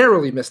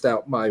narrowly missed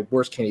out my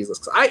worst candies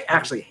list because I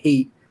actually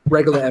hate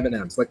regular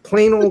M&Ms, like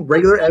plain old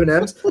regular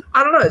M&Ms.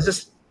 I don't know. It's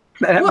just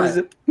it's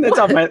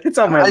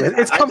on my list.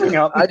 It's coming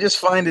up. I just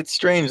find it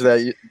strange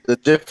that the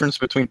difference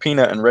between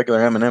peanut and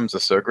regular M&Ms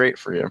is so great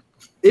for you.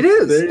 It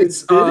is. It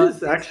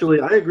is actually.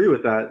 I agree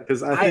with that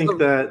because I think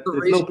that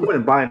there's no point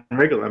in buying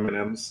regular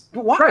M&Ms.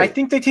 But why? Right. I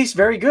think they taste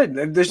very good.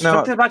 There's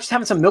something about just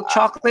having some milk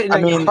chocolate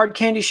and a hard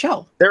candy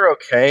shell. They're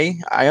okay.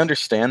 I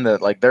understand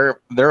that. Like they're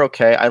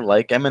okay. I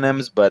like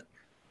M&Ms, but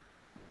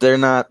they're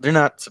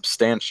not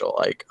substantial.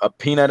 Like a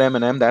peanut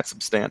M&M, that's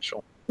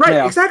substantial.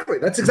 Right, exactly.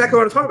 That's exactly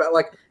what I'm talking about.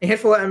 Like a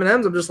handful of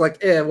M&Ms, I'm just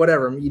like,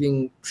 whatever. I'm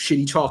eating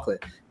shitty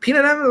chocolate.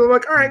 Peanut M&Ms, I'm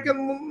like, all right, get a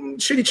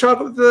shitty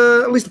chocolate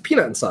with at least a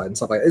peanut inside and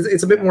stuff like that.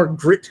 It's a bit more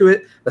grit to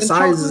it. The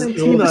size is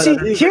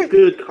a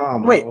good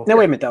combo. Wait a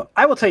minute though.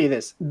 I will tell you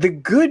this: the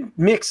good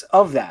mix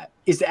of that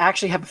is to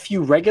actually have a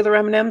few regular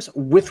M&Ms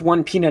with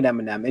one peanut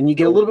M&M, and you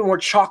get a little bit more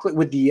chocolate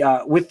with the.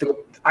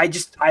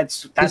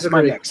 That's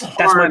my mix.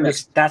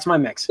 That's my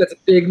mix. That's a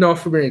big no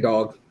for me,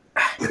 dog.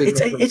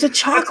 It's a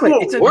chocolate.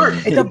 It's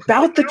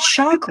about the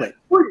chocolate.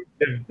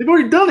 They've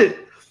already done it.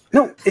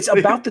 No, it's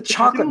about the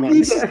chocolate, man.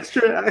 This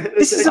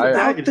is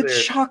about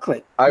the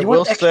chocolate. I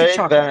will say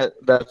that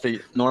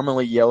the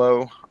normally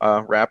yellow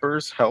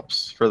wrappers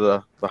helps for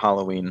the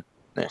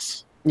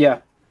Halloween-ness.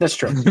 Yeah, that's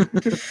true.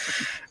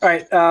 All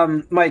right,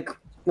 Mike,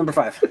 number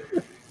 5.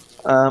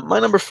 My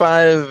number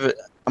 5,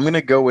 I'm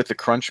gonna go with the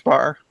Crunch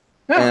Bar,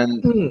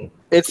 and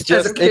it's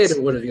just as a kid,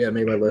 it would have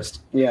made my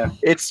list. Yeah,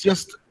 it's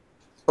just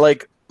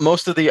like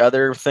most of the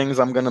other things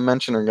I'm gonna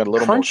mention are gonna a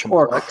little Crunch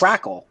more or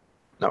Crackle.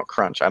 No,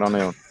 Crunch. I don't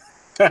know.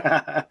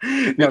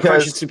 No,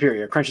 Crunch is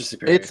superior.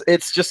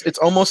 It's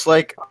almost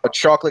like a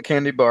chocolate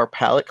candy bar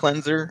palate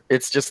cleanser.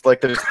 It's just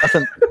like there's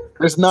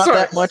not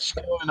that much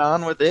going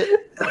on with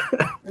it.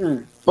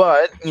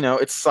 But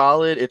it's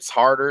solid, it's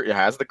harder, it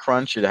has the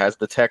crunch, it has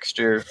the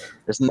texture.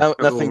 There's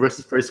nothing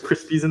Rice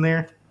Krispies in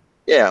there.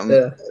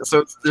 Yeah.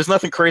 So there's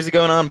nothing crazy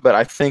going on, but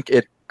I think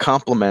it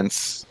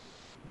complements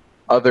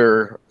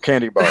other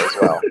candy bars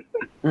as well.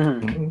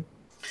 Mm-hmm.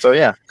 So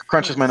yeah,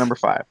 Crunch is my number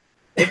 5.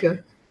 Okay.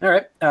 All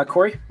right,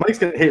 Corey. Mike's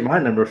gonna hate my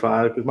number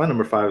 5 because my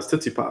number 5 is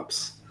Tootsie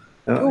Pops.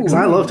 Because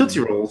I love Tootsie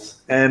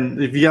Rolls, and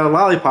if you got a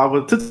lollipop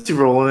with a Tootsie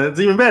Roll in it, it's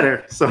even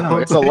better. So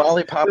it's a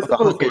lollipop with a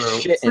hunk of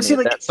shit in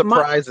it. That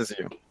surprises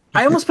you.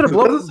 I almost put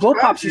blow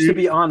pops used to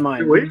be on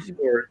mine. Waiting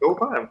for it the whole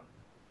time.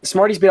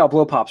 Smarties beat out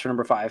blow pops for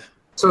number 5.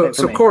 So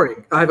Corey,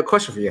 I have a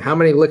question for you. How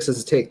many licks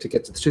does it take to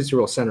get to the Tootsie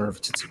Roll center of a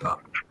Tootsie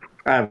Pop?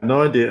 I have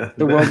no idea.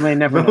 The world may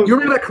never know. You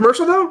remember that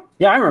commercial though?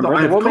 Yeah, I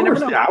remember. The world may never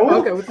know. The owl?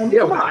 Okay, with the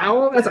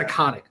owl. That's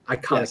iconic.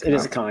 Yes, it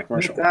is a iconic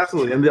commercial.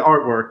 Absolutely, and the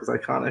artwork is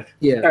iconic.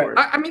 Yeah,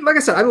 I mean, like I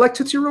said, I like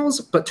Tootsie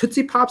Rolls, but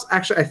Tootsie Pops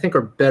actually I think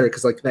are better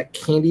because like that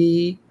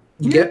candy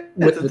you get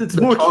with it's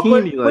the more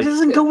chocolate. candy. But it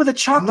doesn't go with the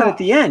chocolate at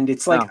the end.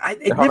 It's like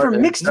it never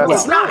mixed.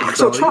 It's not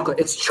actual chocolate.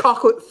 It's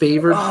chocolate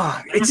flavored.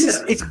 Oh,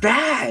 it's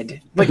bad.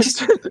 Like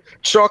just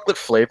chocolate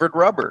flavored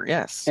rubber.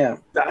 Yes. Yeah.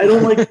 I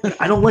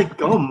don't like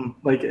gum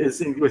like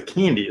with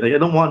candy. Like I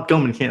don't want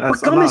gum and candy.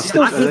 But gum is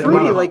still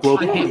fruity like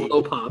candy. I hate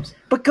blow pops.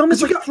 But gum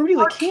is like fruity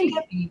like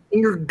candy in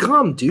your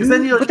gum, dude.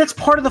 But that's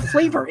part of the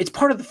flavor. It's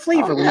part of the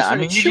flavor.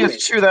 You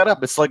just chew that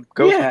up. It's like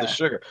goes with the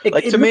sugar.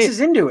 Like it to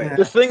mixes me, into it.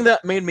 The thing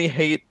that made me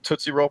hate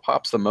Tootsie Roll Pops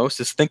the most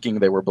is thinking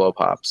they were blow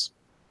pops,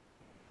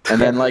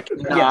 and then like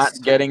not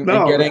getting the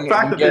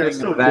fact that they're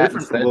so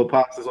different from blow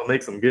pops is what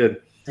makes them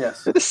good.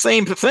 Yes, they're the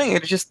same thing.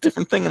 It's just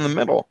different thing in the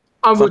middle.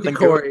 I'm with you,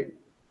 Corey.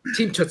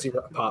 Team Tootsie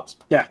Pops.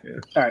 Yeah.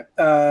 All right.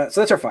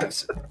 So that's our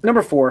 5s.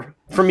 Number 4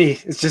 for me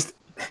is just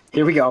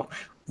here we go.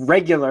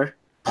 Regular,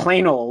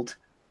 plain old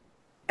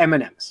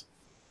M&Ms.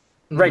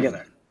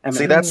 Regular. M&Ms.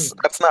 See, that's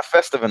not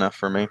festive enough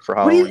for me for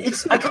Halloween.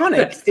 It's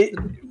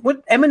iconic.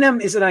 What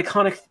M&M is an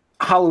iconic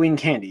Halloween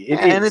candy.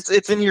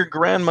 It's in your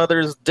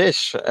grandmother's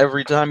dish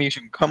every time you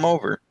should come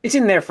over. It's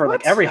in there for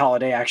like every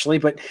holiday actually,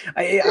 but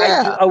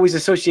I always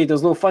associate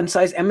those little fun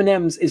size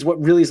M&Ms is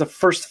what really is the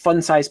first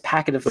fun size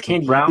packet of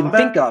candy you can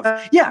think of.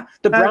 Yeah,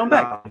 the brown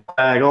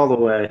bag all the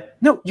way.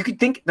 No, you could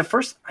think the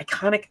first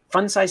iconic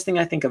fun size thing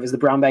I think of is the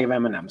brown bag of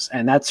M&Ms,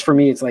 and that's for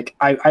me. It's like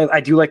I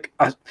do like.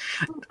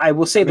 I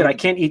will say that I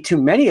can't eat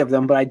too many of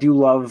them, but I do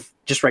love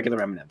just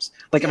regular M&Ms.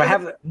 Like if I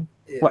have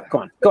what?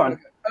 Go on.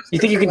 You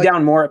think you can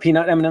down more at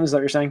peanut M&Ms? Is that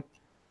what you're saying?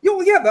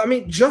 Yeah. I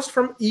mean, just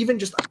from even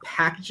just a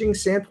packaging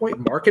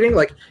standpoint, marketing.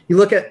 Like you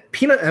look at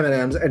peanut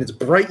M&Ms and it's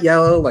bright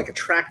yellow, like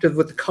attractive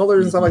with the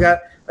colors and stuff like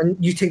that. And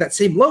you take that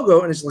same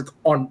logo and it's like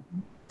on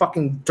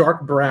fucking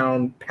dark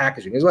brown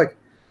packaging. It's like,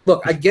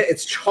 look, I get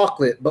it's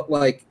chocolate, but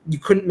like you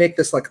couldn't make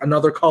this like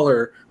another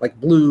color, like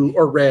blue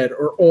or red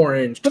or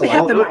orange. But they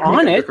have them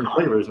on it.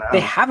 They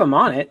have them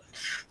on it.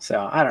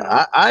 So I don't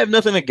know. I have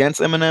nothing against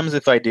M&Ms.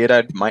 If I did,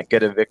 I might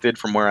get evicted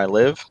from where I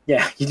live.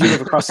 Yeah, you do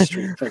live across the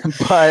street.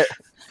 But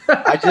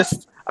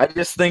I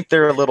just think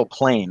they're a little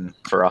plain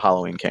for a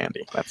Halloween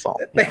candy. That's all.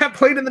 They have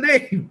plain in the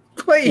name.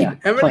 Plain. Yeah,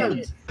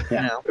 M&Ms. plain.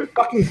 Yeah.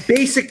 Fucking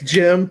basic,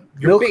 Jim.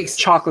 You're Milk basic.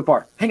 chocolate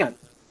bar. Hang on.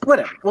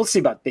 Whatever. We'll see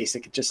about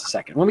basic in just a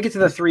second. When we get to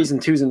the 3s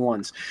and 2s and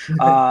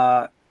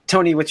 1s.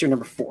 Tony, what's your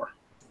number 4?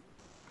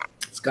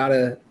 It's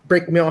gotta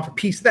break me off a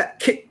piece of that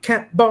Kit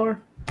Kat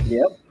bar.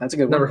 Yep, that's a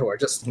good one. Number 4.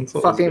 Just That's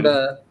always fucking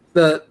good.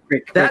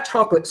 that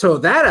chocolate. So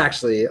that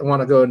actually, I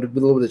want to go into a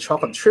little bit of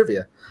chocolate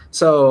trivia.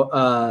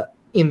 So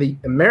in the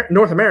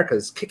North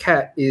Americas, Kit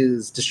Kat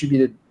is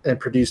distributed and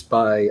produced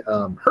by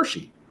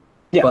Hershey.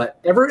 Yeah. But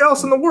everywhere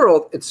else in the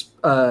world, it's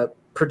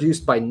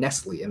produced by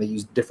Nestle, and they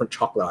use different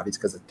chocolate obviously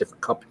because of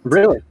different companies.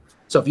 Really?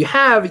 So if you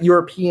have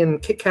European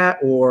Kit Kat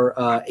or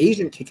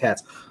Asian Kit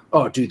Kats,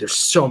 oh, dude, there's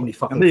so many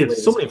fucking And they have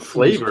flavors. so many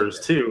flavors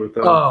too. With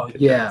Oh,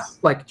 Kit yeah. Kats.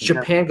 Like,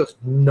 Japan goes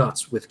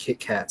nuts with Kit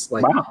Kats.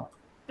 Like, Wow.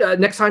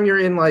 next time you're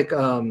in, like,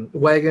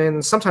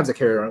 Wagon, sometimes they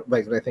carry around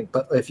Wagon, I think,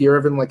 but if you're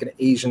ever in, like, an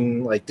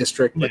Asian, like,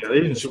 district. Yeah, like,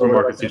 Asian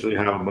supermarkets usually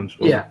have a bunch of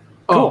them. Yeah.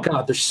 Cool. Oh,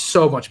 God, they're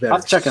so much better.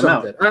 I'll check them So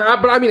out. good.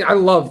 But I mean, I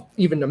love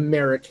even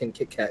American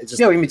Kit Kat. It's just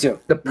Yeah, me too.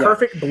 the Yeah.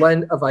 perfect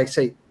blend of, I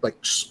say, like,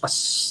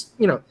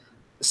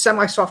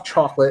 semi-soft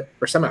chocolate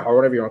or or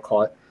whatever you want to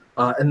call it,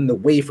 and the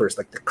wafers,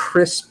 like the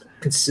crisp,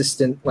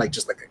 consistent, like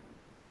just like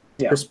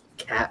a crisp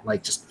cat,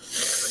 like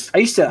just I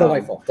used to.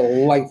 delightful.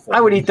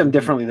 I would eat them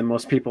differently than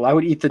most people. I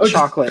would eat the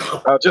chocolate.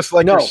 Just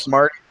like No. you're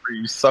smart, where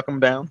you suck them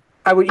down.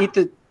 I would eat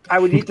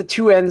the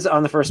two ends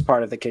on the first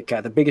part of the Kit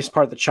Kat, the biggest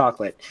part of the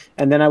chocolate,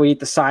 and then I would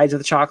eat the sides of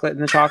the chocolate,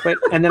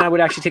 and then I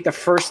would actually take the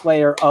first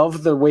layer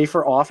of the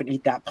wafer off and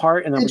eat that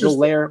part, and then would go Interesting.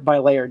 layer by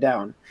layer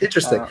down.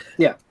 Interesting.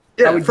 Yeah,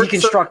 Yeah, I would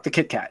deconstruct the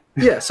Kit Kat.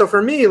 Yeah, so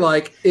for me,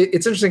 like,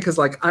 it's interesting because,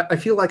 like, I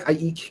feel like I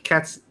eat Kit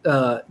Kats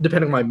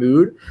depending on my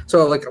mood.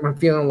 So, like, I'm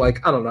feeling like,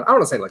 I don't know, I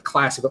want to say like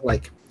classy, but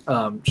like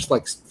just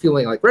like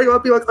feeling like regular.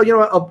 I'll be like, oh, you know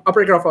what, I'll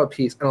break it off on a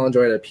piece and I'll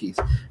enjoy it at a piece.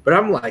 But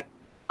I'm like,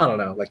 I don't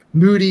know, like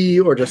moody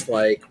or just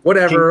like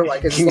whatever.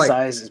 Like it's king just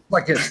size,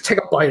 like just take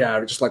a bite out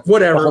of it, just like the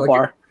whatever. whole Like,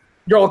 bar.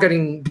 you're all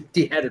getting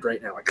beheaded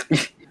right now. Like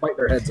bite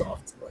their heads off.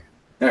 It's like,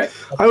 All right.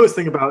 I always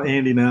think about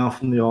Andy now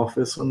from The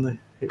Office when they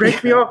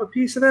break me off a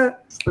piece of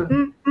that.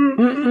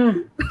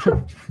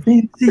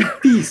 Fancy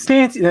feast.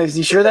 Fancy. Is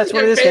you sure that's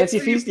what it is? Fancy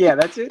Fancy feast. Yeah,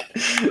 that's it.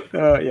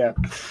 Yeah,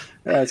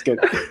 that's good.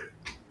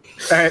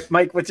 All right,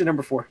 Mike. What's your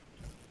number 4?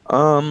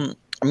 I'm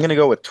gonna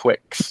go with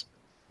Twix.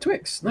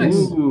 Twix. Nice.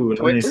 Ooh,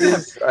 Twix nice.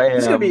 is, This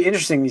is gonna be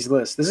interesting. These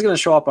lists. This is gonna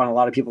show up on a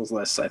lot of people's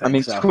lists. I think. I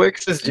mean, so.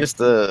 Twix is just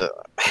a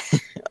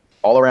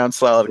all-around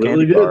solid Really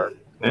candy good. bar.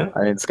 Yeah. I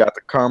mean, it's got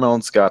the caramel,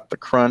 it's got the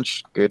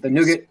crunch, good The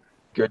nougat.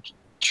 good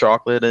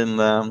chocolate,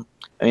 and I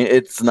mean,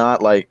 it's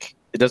not like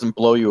it doesn't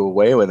blow you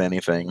away with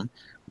anything,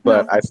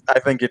 but I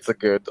think it's a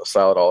good,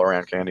 solid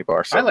all-around candy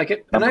bar. So I like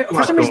it. And I, for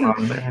What's some going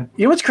reason, on there?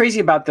 you know what's crazy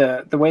about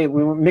the way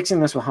we were mixing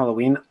this with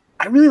Halloween?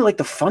 I really like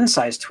the fun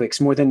size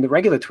Twix more than the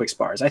regular Twix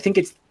bars. I think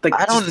it's like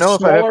I don't just know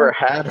if I smaller- ever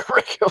had a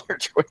regular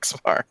Twix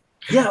bar.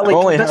 Yeah, I've only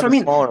like that's had what I the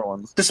mean. smaller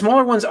ones. The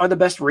smaller ones are the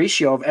best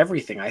ratio of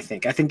everything. I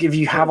think if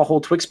you have a whole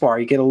Twix bar,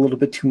 you get a little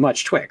bit too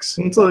much Twix.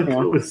 It's like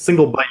Yeah. a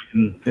single bite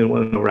in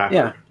one wrapper.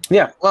 Yeah,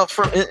 yeah. Well,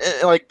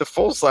 like the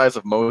full size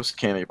of most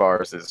candy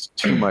bars is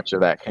too much of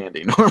that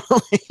candy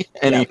normally.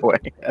 Anyway,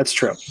 That's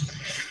true. All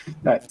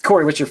right,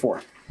 Corey, what's your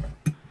 4?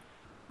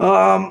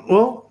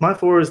 Well, my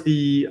 4 is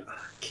the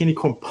candy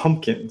corn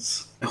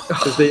pumpkins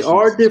because they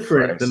are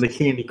different than the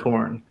candy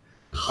corn.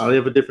 They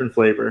have a different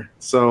flavor,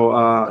 so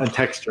and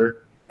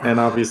texture, and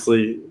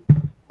obviously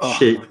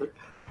shape.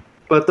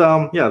 But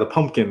yeah, the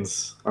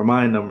pumpkins are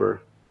my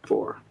number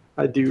 4.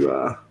 I do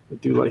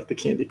like the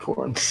candy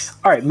corns.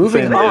 All right,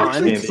 moving Fan of on.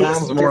 candy.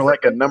 sounds more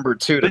like a number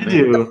 2 to They me.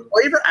 do.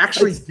 Flavor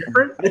actually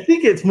different. I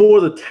think it's more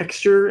the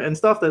texture and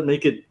stuff that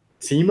make it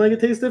seem like it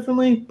tastes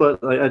differently,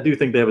 but I do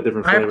think they have a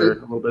different I have flavor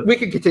to- a little bit. We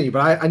can continue,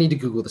 but I need to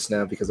Google this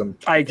now because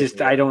I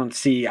don't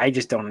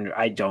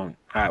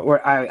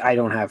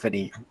have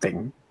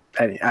anything.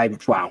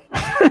 Wow.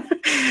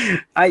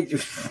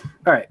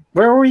 All right,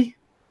 where are we?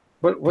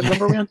 What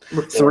number are we on?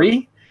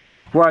 3?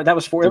 Well, that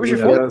was 4. That was your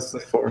 4? Yeah,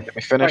 that's 4. Can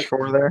we finish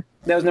 4 there?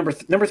 That was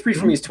number 3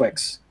 for me is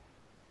Twix.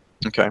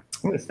 Okay.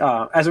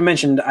 As I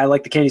mentioned, I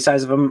like the candy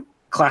size of them.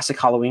 Classic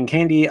Halloween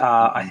candy.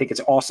 I think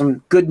it's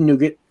awesome. Good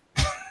nougat,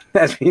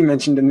 as we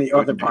mentioned in the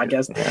other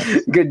podcast.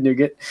 Good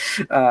nougat.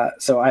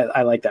 So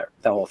I like that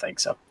whole thing.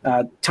 So,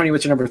 Tony,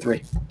 what's your number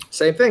 3?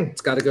 same thing.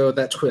 It's got to go with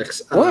that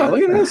Twix. Wow,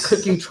 look at this.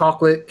 Cookie,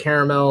 chocolate,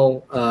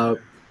 caramel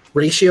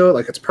ratio.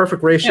 Like, it's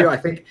perfect ratio. Yeah. I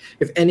think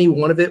if any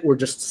one of it were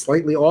just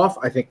slightly off,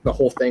 I think the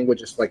whole thing would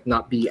just like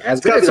not be as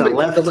It's got to good. be the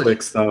left delicious.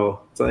 Twix though.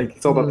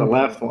 It's all about the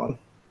left one.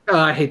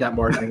 I hate that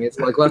marketing. It's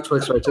like left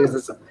Twix, right Twix.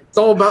 It's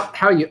all about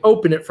how you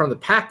open it from the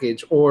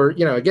package, or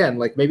again,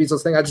 like maybe it's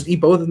this thing I just eat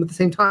both of them at the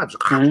same time.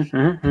 Just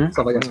Mm-hmm.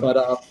 stuff like that.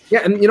 But yeah,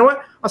 and you know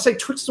what? I'll say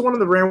Twix is one of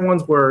the rare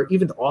ones where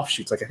even the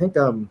offshoots. Like I think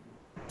the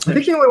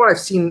only one I've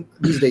seen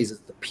these days is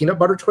the peanut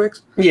butter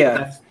Twix.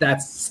 Yeah.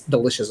 That's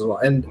delicious as well.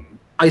 And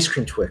ice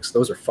cream Twix,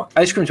 those are fucking.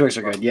 Ice cream Twix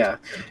are good. Yeah.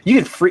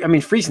 You can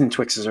freezing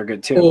Twixes are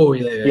good too. Oh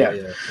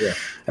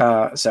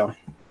yeah. So,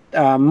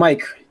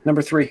 Mike,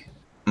 number 3.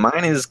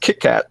 Mine is Kit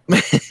Kat.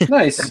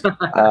 Nice. It's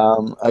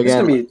gonna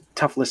Again, be a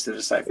tough list to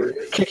decipher.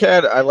 Kit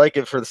Kat, I like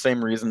it for the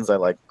same reasons I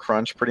like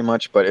Crunch pretty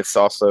much, but it's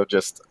also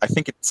just I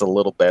think it's a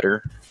little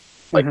better.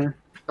 Like Mhm.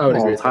 I would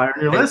agree. All higher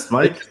on your list,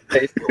 Mike. it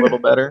tastes a little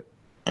better.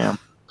 Yeah.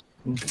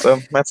 So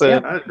that's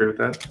it. I agree with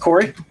that.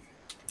 Corey.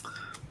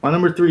 My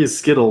number 3 is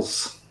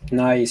Skittles.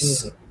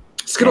 Nice.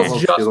 Skittles Yeah.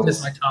 just Skittles.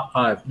 missed my top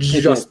 5.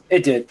 It Just did.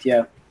 It did.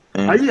 Yeah.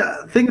 I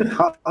think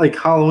of like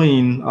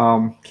Halloween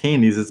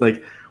candies. It's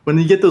like when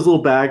you get those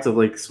little bags of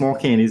like small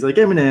candies, like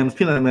M&Ms,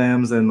 peanut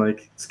M&Ms, and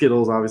like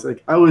Skittles. Obviously,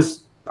 like I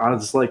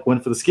just like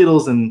went for the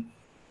Skittles, and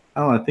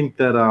I don't know. I think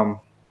that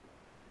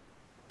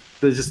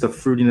there's just the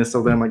fruitiness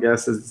of them. I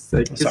guess is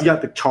like because you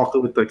got the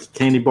chocolate with the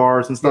candy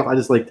bars and stuff. I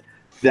just like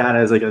that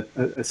as like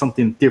a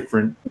something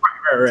different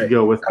to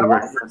go with the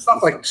regular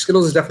stuff like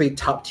Skittles is definitely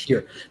top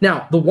tier.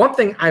 Now, the one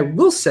thing I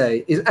will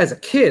say is, as a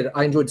kid,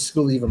 I enjoyed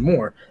Skittles even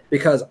more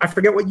because I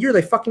forget what year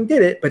they fucking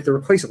did it, but they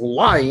replaced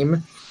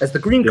lime as the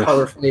green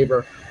color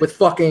flavor with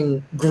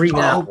fucking green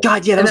Oh apple.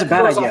 God, yeah, that was a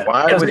bad idea.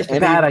 Why That was would a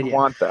bad anyone idea.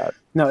 want that?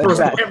 No, it Throws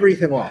was bad.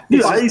 everything off.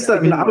 Dude,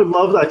 I would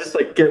love that. I just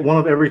like get one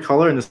of every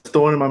color and just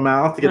throw it in my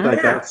mouth to get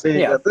like that.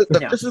 Yeah.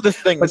 This is the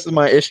thing. This is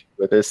my issue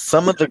with this.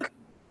 Some of the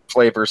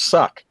flavors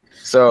suck.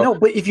 So No,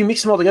 but if you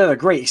mix them all together, they're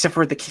great, except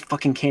for the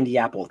fucking candy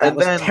apple. That And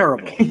was then-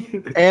 terrible.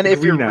 and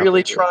if you're Green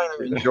really apple. trying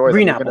to enjoy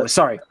Green them, apple. you're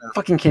Sorry,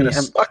 fucking candy.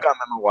 gonna suck on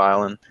them a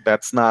while, and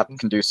that's not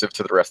conducive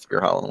to the rest of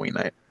your Halloween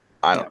night.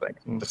 I don't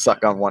think to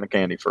suck on one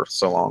candy for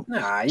so long.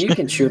 Nah, you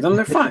can chew them.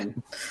 They're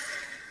fine.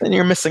 Then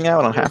you're missing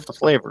out on half the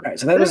flavor. All right,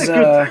 so that They was have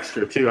good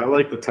texture too. I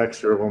like the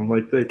texture of them.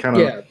 Like they kind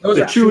of Those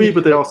they're are chewy,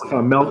 but they also kind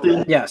of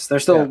melty. yes, they're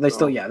still Yeah. they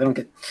still they don't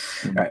get.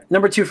 All right,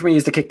 number 2 for me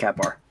is the Kit Kat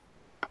bar.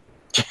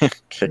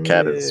 Kit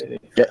Kat is Yeah.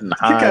 getting Kit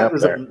high Kat up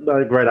is there.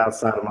 like right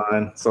outside of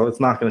mine, so it's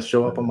not going to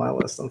show up on my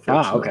list,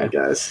 unfortunately, okay.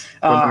 guys.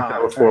 We'll knock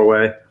that with all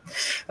 4-way.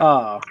 Oh,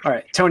 all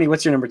right, Tony,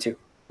 what's your number 2?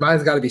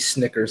 Mine's got to be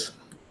Snickers.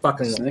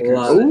 Fucking Snickers.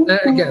 love it.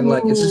 And again,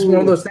 like it's just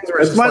one of those things where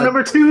it's That's just my like,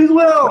 number 2 as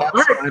well. all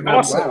right,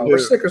 awesome. Wow. We're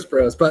Snickers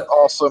bros, but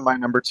Also, my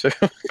number 2.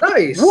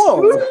 nice.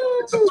 Whoa.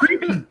 It's a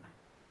three-peat.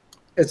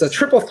 It's a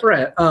triple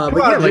threat. But Come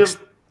yeah, on, like Jim.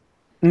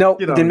 No,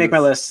 Get on didn't make my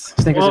this.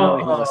 list. Snickers did not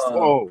make my list.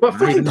 Whoa. but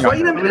fucking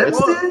plain M&Ms,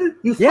 dude.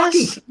 You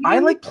Yes, fucking I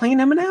like plain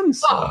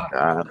M&Ms. Oh,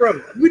 God. bro,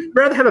 we'd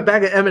rather have a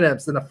bag of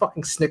M&Ms than a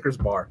fucking Snickers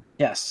bar.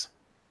 Yes.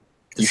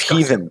 You Disgusting.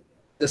 heathen.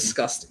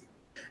 Disgusting.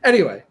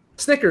 Anyway,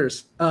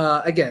 Snickers.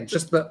 Again,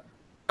 just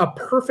a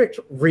perfect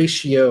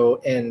ratio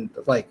and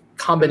like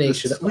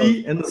combination The of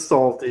sweet and the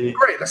salty.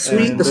 great. The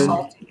sweet, And the then-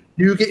 salty.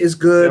 Nougat is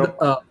good.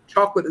 Yep.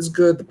 Chocolate is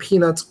good. The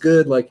peanuts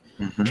good. Like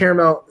Mhm.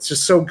 caramel, it's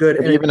just so good.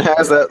 It even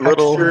has that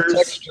little Textures.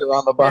 texture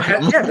on the It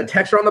bottom. has- yeah, the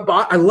texture on the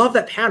bottom. I love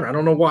that pattern. I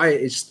don't know why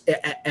it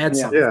adds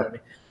Yeah. something Yeah. for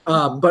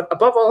me. But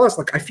above all else,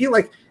 like I feel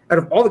like out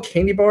of all the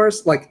candy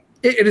bars, like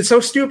it is so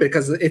stupid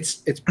because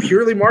it's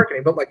purely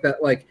marketing. But like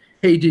that, like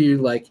hey dude,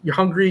 like you're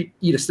hungry,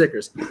 eat a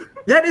Snickers.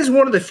 That is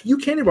one of the few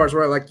candy bars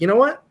where I like, you know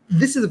what,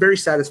 this is very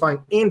satisfying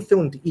and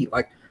filling to eat.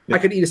 Like I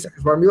could eat a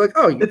Snickers bar and be like,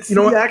 oh, It's you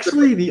know what,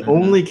 actually the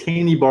only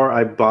candy bar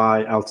I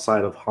buy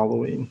outside of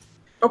Halloween.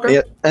 okay.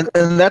 Yeah, and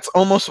that's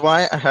almost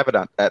why I have it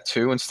at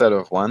 2 instead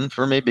of 1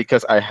 for me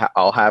because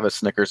I'll have a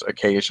Snickers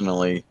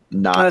occasionally,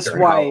 not That's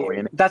during why.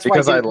 Halloween. That's why it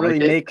because I didn't like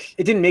really it. make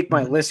it didn't make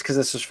my list because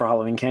this was for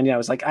Halloween candy. I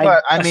was like, I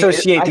But, I mean,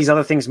 associate I- these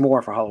other things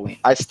more for Halloween.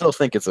 I still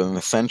think it's an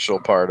essential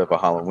part of a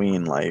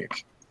Halloween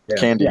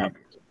candy Yeah.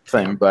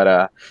 thing,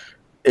 but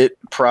it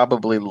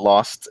probably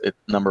lost it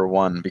number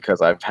 1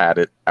 because I've had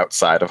it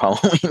outside of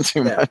Halloween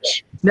too Yeah.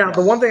 much. Now,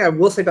 the one thing I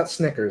will say about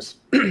Snickers,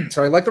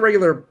 so I like the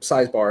regular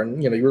size bar,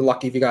 and you know you were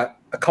lucky if you got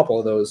a couple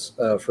of those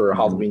for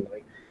Halloween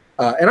night.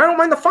 And I don't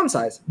mind the fun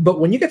size,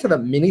 but when you get to the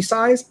mini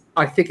size,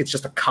 I think it's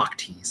just a cock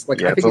tease. Like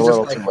Yeah, I it's think a it's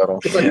little just too like little.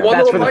 it's like Yeah. one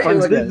That's little where the bite.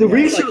 fun's Like, good. The Yeah.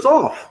 ratio's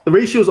off. The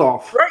ratio's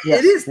off. right,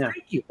 Yes, it is. yeah.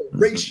 Thank you. The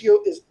ratio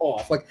is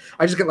off. Like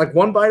I just get like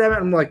one bite of it,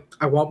 and I'm like,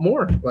 I want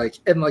more. Like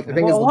and like the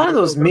thing Well, is, a lot of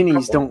those I'll get a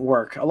minis couple. don't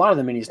work. A lot of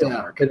the minis don't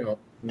Yeah, work. they don't.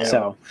 Yeah.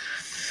 So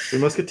Three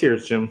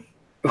Musketeers, Jim.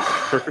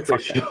 Perfect fuck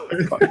ratio.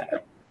 that. Fuck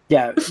that.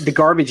 Yeah, the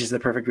garbage is the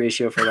perfect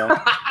ratio for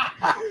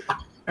that.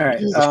 All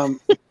right.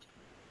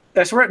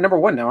 So we're at number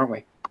 1 now, aren't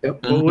we?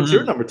 Well, what's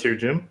your number 2,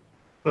 Jim?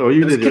 Oh,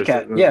 you It's did Kit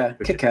yours. Kat. Yeah,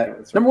 The Kit Kat. that's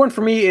right. Number 1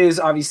 for me is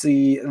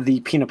obviously the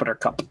peanut butter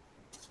cup,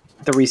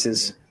 the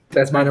Reese's.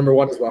 That's my number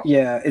 1 as well.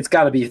 Yeah, it's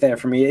got to be there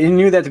for me. I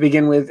knew that to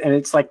begin with, and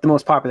it's like the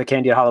most popular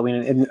candy at Halloween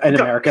in You got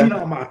America. peanut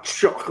on my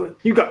chocolate.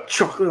 You got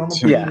chocolate on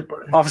the Yeah. peanut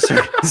butter. Officer,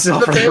 this is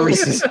all for the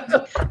Reese's.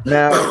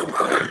 Now,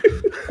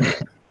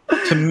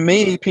 to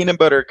me, peanut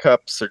butter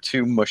cups are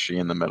too mushy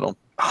in the middle.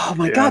 Oh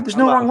my Yeah, God, there's I'm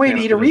no not wrong way a to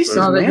fan eat a of peanut Reese's,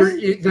 butter. No,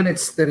 man. then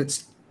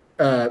it's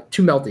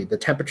too melty. The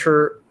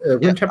temperature, room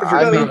Yeah, temperature.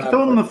 I is mean, not throw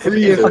them in the adequate.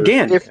 freezer.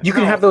 Again, If- you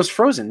can no. have those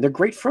frozen. They're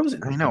great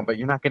frozen. I know, but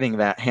you're not getting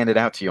that handed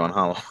out to you on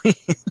Halloween.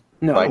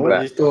 No, Like Well,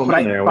 that. you throw them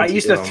but in there I once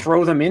used you to get 'em.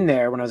 throw them in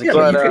there when I was a Yeah, kid.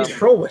 but But, you can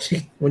control what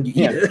when you eat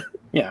yeah. it.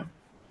 Yeah.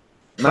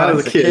 Not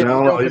as a kid, I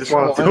don't know. don't You just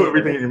want to control throw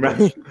everything in your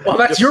mouth. Well,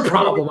 that's Just your throw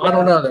problem. it I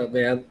don't down. know, though,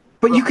 man.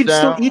 But you could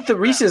still Down. eat the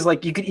Reese's.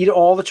 Like you could eat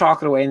all the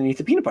chocolate away and then eat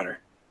the peanut butter.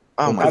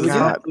 Oh my I was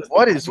god!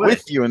 What is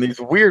with you in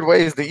these weird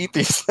ways to eat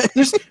these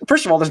things?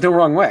 First of all, there's no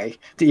wrong way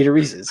to eat a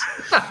Reese's.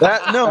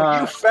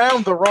 You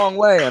found the wrong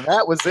way, and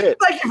that was it.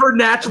 Thank you for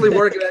naturally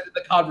working that into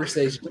the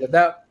conversation.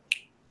 That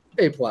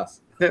A+.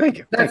 Thank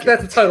you. That's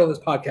the title of this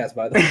podcast,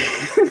 by the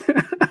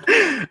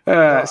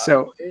way.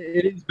 So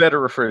it is better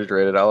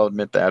refrigerated. I'll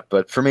admit that,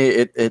 but for me,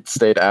 it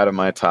stayed out of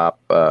my top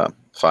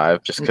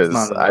 5 just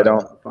because I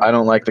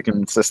don't like the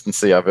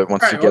consistency of it.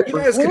 Once you get, you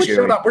guys can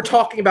shut up. We're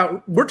talking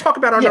about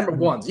our number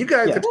ones. You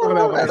guys can talk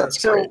about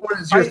that's so great. what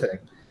is your thing?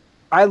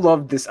 I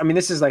love this. I mean,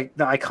 this is like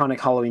the iconic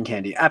Halloween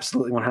candy.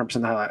 Absolutely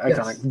 100%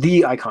 iconic.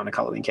 The iconic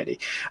Halloween candy.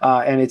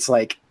 And it's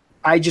like,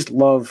 I just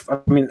love, I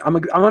mean, I'm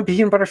a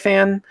peanut butter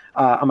fan.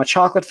 I'm a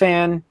chocolate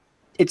fan.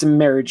 It's a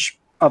marriage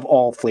of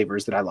all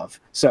flavors that I love.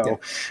 So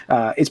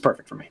it's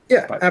perfect for me.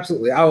 Yeah,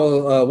 absolutely. I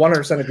will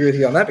 100% agree with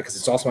you on that because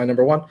it's also my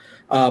number one.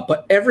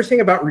 But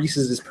everything about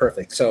Reese's is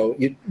perfect. So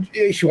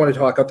if you want to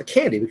talk about the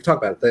candy, we can talk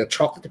about it. The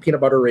chocolate to peanut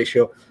butter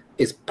ratio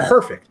is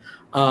perfect.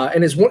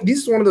 And this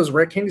is one of those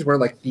rare candies where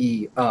like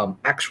the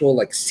actual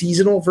like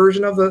seasonal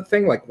version of the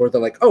thing, like where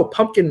they're like, oh,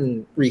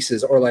 pumpkin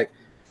Reese's or like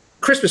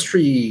Christmas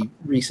tree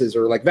Reese's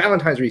or like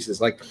Valentine's Reese's,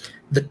 like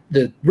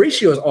the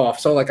ratio is off.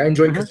 So like I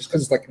enjoy it because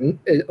it's like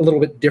a little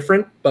bit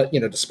different, but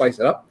to spice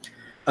it up.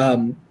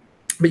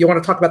 But you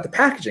want to talk about the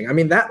packaging. I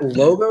mean, that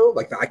logo,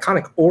 like the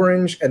iconic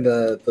orange and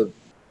the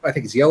I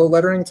think it's yellow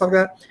lettering and stuff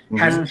like that,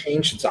 hasn't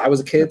changed since I was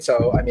a kid.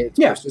 So I mean, it's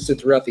persisted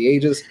throughout the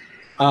ages.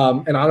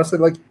 And honestly,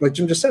 like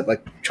Jim just said,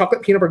 like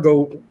chocolate peanut butter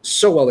go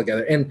so well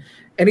together. And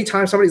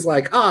anytime somebody's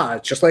like,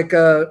 it's just like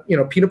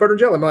peanut butter and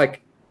jelly, I'm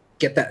like,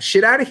 get that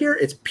shit out of here.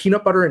 It's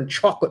peanut butter and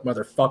chocolate,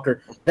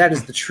 motherfucker. That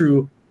is the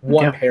true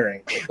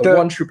pairing. The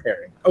one true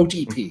pairing.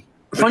 OTP.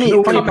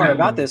 Funny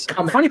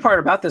part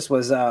about this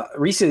was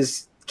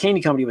Reese's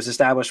Candy Company was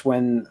established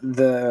when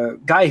the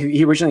guy who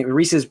originally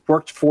Reese's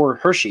worked for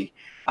Hershey.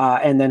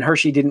 And then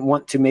Hershey didn't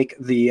want to make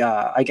the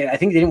I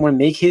think they didn't want to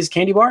make his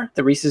candy bar,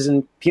 the Reese's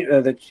and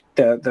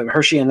the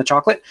Hershey and the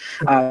chocolate.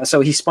 So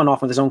he spun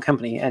off with his own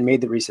company and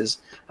made the Reese's.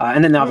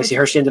 And then obviously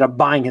Hershey ended up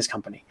buying his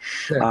company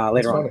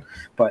later on.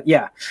 But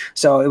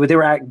so they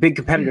were big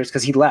competitors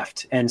because he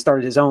left and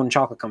started his own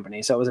chocolate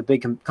company. So it was a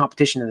big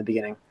competition in the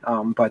beginning.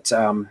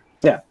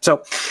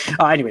 So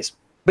anyways,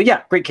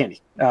 but great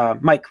candy.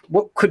 Mike,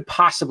 what could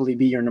possibly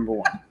be your number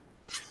one?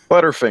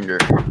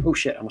 Butterfinger. Oh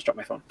shit! I almost dropped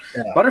my phone.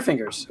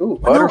 Butterfingers. Ooh,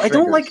 Butterfingers.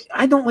 No,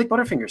 I don't like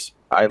Butterfingers.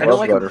 I love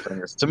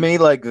Butterfingers. To me,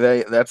 like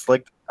that's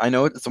like I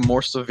know it's a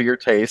more severe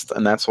taste,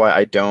 and that's why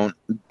I don't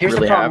Here's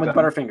really the problem have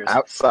with Butterfingers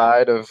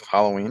outside of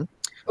Halloween.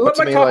 Let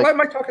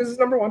Mike talk is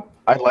number one.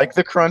 I like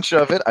the crunch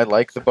of it. I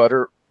like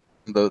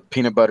the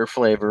peanut butter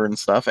flavor and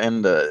stuff,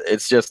 and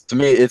it's just to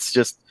me,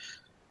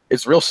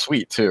 it's real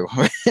sweet too,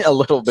 a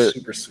little bit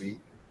super sweet.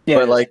 Yeah,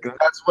 but like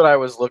that's what I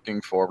was looking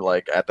for,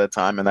 like at that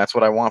time, and that's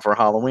what I want for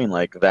Halloween.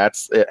 Like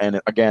that's it.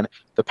 And again,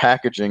 the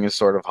packaging is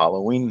sort of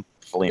Halloween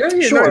themed.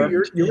 Yeah, sure,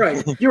 no, you're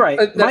right. You're right.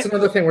 That's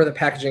another thing where the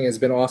packaging has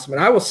been awesome.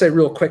 And I will say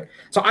real quick,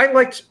 so I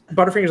liked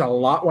Butterfingers a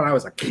lot when I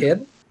was a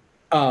kid.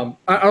 I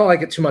don't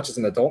like it too much as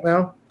an adult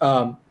now.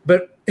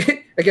 But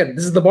again,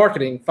 this is the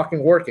marketing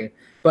fucking working.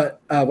 But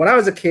when I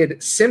was a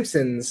kid,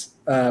 Simpsons,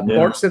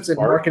 Bart Simpson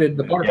marketed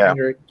the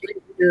Butterfinger.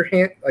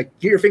 Get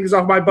your fingers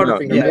off my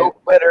Butterfinger. No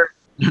better.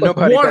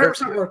 Nobody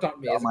 100% worked on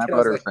me. As my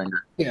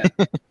Butterfinger.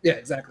 Like, yeah,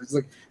 exactly. It's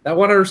like that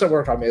 100%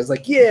 worked on me. It was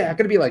like, I'm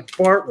gonna be like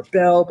Bart with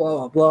Bell,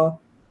 blah blah blah.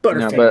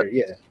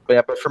 Butterfinger,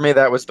 but for me,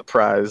 that was the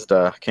prized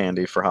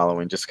candy for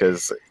Halloween, just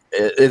because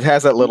it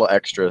has that little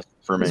extra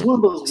for me. It's one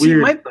of those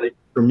weird,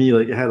 for me,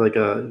 like it had like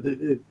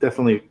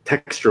definitely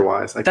texture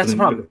wise. That's the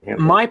problem.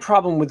 My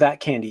problem with that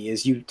candy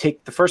is you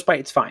take the first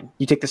bite, it's fine.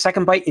 You take the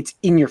second bite, it's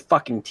in your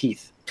fucking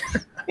teeth.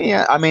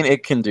 Yeah, I mean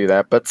it can do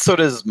that, but so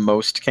does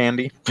most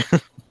candy.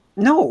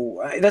 No,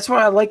 that's what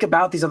I like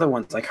about these other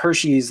ones, like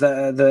Hershey's,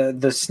 not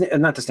the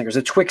Snickers,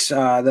 the Twix,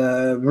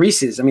 the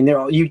Reese's. I mean,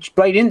 you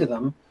bite into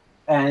them,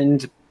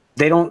 and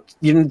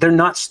they're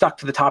not stuck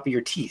to the top of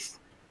your teeth,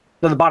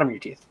 the bottom of your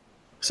teeth.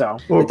 So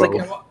it's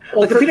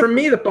like, for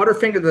me, the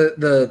Butterfinger,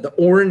 the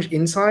orange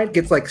inside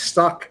gets like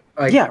stuck.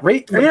 Like,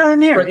 right on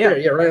there,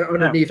 right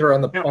underneath or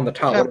on the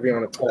top, whatever you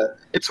want to call it.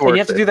 It's worth it. And you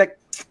have to do that,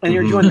 and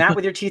you're doing that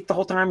with your teeth the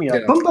whole time. You're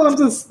like,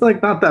 sometimes it's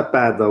like not that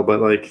bad though, but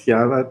like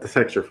the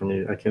texture for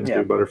me, I can't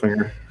do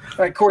Butterfinger. All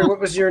right, Corey, what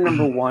was your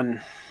number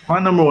one? My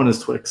number one is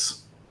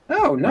Twix.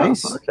 Oh,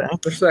 nice. Okay,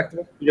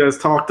 respectable. You guys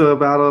talked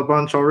about a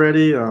bunch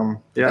already.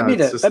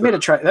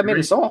 That made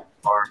us all.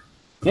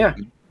 Yeah.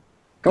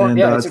 Go on.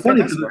 It's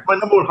funny because it's my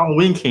number one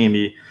Halloween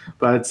candy,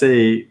 but I'd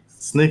say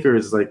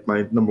Snickers is like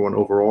my number one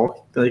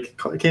overall like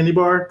candy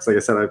bar. Because like I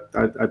said,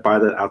 I buy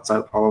that outside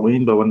of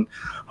Halloween, but when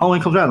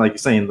Halloween comes around, like you're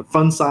saying, the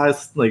fun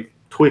size like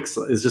Twix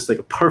is just like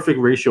a perfect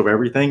ratio of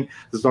everything.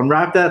 Just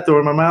unwrap that, throw it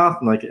in my mouth,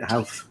 and like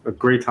have a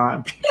great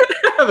time.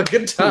 Have a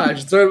good time.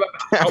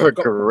 Have a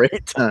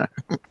great time.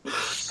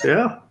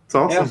 Yeah, it's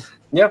awesome.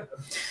 Yeah.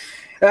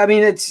 I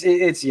mean, it's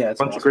a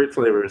bunch of great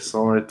flavors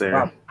all right there.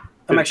 Wow.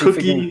 Good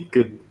cookie,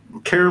 good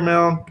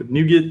caramel, good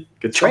nougat,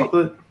 good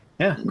chocolate.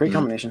 Yeah, great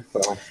combination.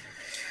 So.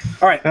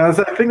 All right. I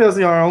think that's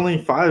our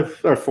only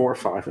 5 or 4 or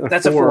 5.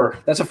 That's a 4.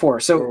 That's a 4.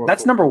 So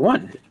that's number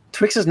 1.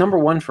 Twix is number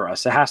 1 for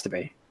us. It has to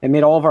be. It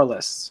made all of our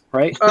lists,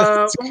 right?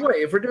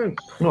 Wait, if we're doing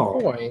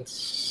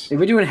points, if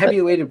we're doing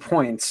heavy weighted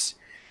points,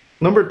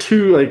 number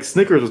 2, like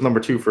Snickers was number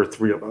 2 for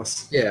 3 of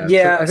us. Yeah.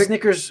 Yeah, so I think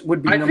Snickers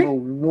would be number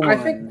 1. I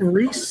think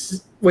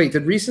Reese. Wait,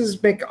 did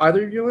Reese's make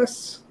either of your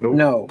lists? Nope.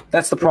 No,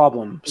 that's the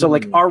problem. So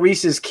like our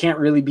Reese's can't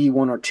really be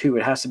 1 or 2.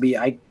 It has to be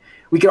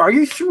we could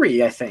argue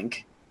 3, I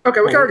think.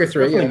 Okay, we can argue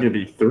 3. It's going to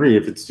be 3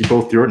 if it's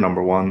both your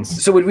number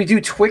ones. So would we do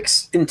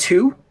Twix in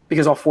 2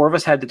 because all 4 of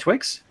us had the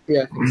Twix?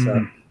 Yeah, I think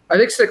so. I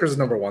think Snickers is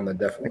number 1 then,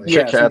 definitely.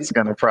 Yeah, Kit Kat's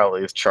gonna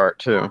probably chart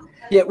too.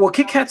 Yeah, well,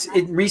 Kit Kats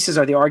and Reese's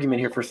are the argument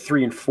here for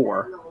 3 and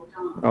 4.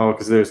 Oh,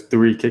 because there's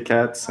 3 Kit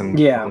Kats and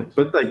Yeah.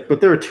 but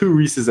there are 2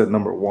 Reese's at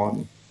number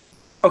 1.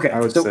 Okay, I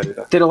would so say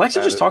that. did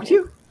Alexa just talk to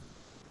you?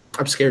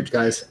 I'm scared,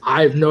 guys.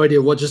 I have no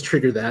idea what just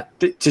triggered that.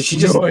 Did she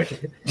just No idea.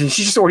 did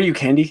she just order you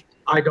candy?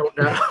 I don't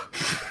know.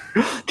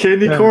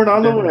 Candy corn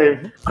on the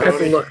way. I have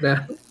to look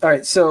now. All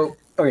right, so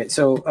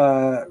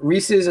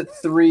Reese's at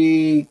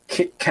 3,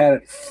 Kit Kat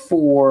at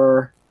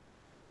 4.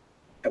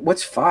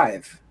 What's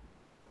 5?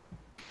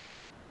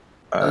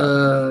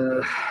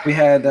 We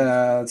had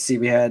let's see,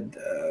 we had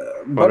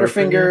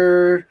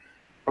Butterfinger.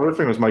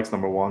 Butterfinger was Mike's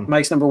number 1.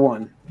 Mike's number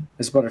 1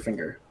 is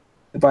Butterfinger.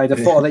 By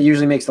default, that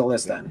usually makes the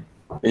list then.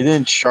 He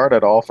didn't chart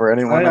at all for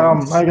anyone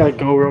else. I gotta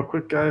go real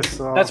quick, guys.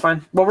 So. That's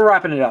fine. Well, we're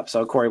wrapping it up,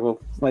 so Corey, we'll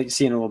let you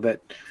see in a little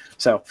bit.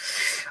 So,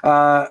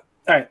 all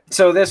right.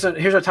 So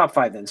here's our top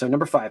 5 then. So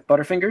number 5,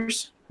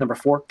 Butterfingers. Number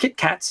 4, Kit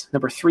Kats.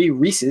 Number 3,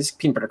 Reese's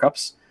Peanut Butter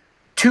Cups.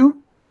 2,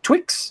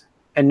 Twix.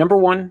 And number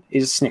 1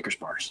 is Snickers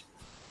bars.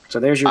 So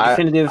there's your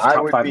definitive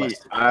top 5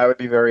 list. I would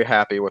be very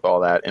happy with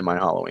all that in my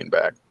Halloween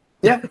bag.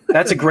 Yeah,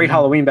 that's a great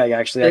Halloween bag,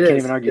 actually. I can't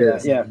even argue that.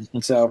 is. Yeah.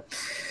 So,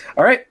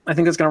 all right. I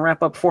think that's going to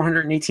wrap up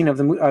 418 of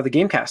the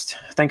Gamecast.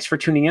 Thanks for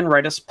tuning in.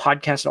 Write us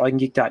podcast at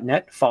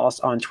allyoucangeek.net. Follow us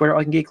on Twitter,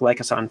 allyoucangeek.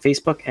 Like us on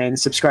Facebook. And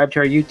subscribe to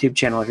our YouTube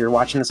channel. If you're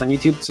watching this on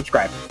YouTube,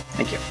 subscribe.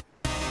 Thank you.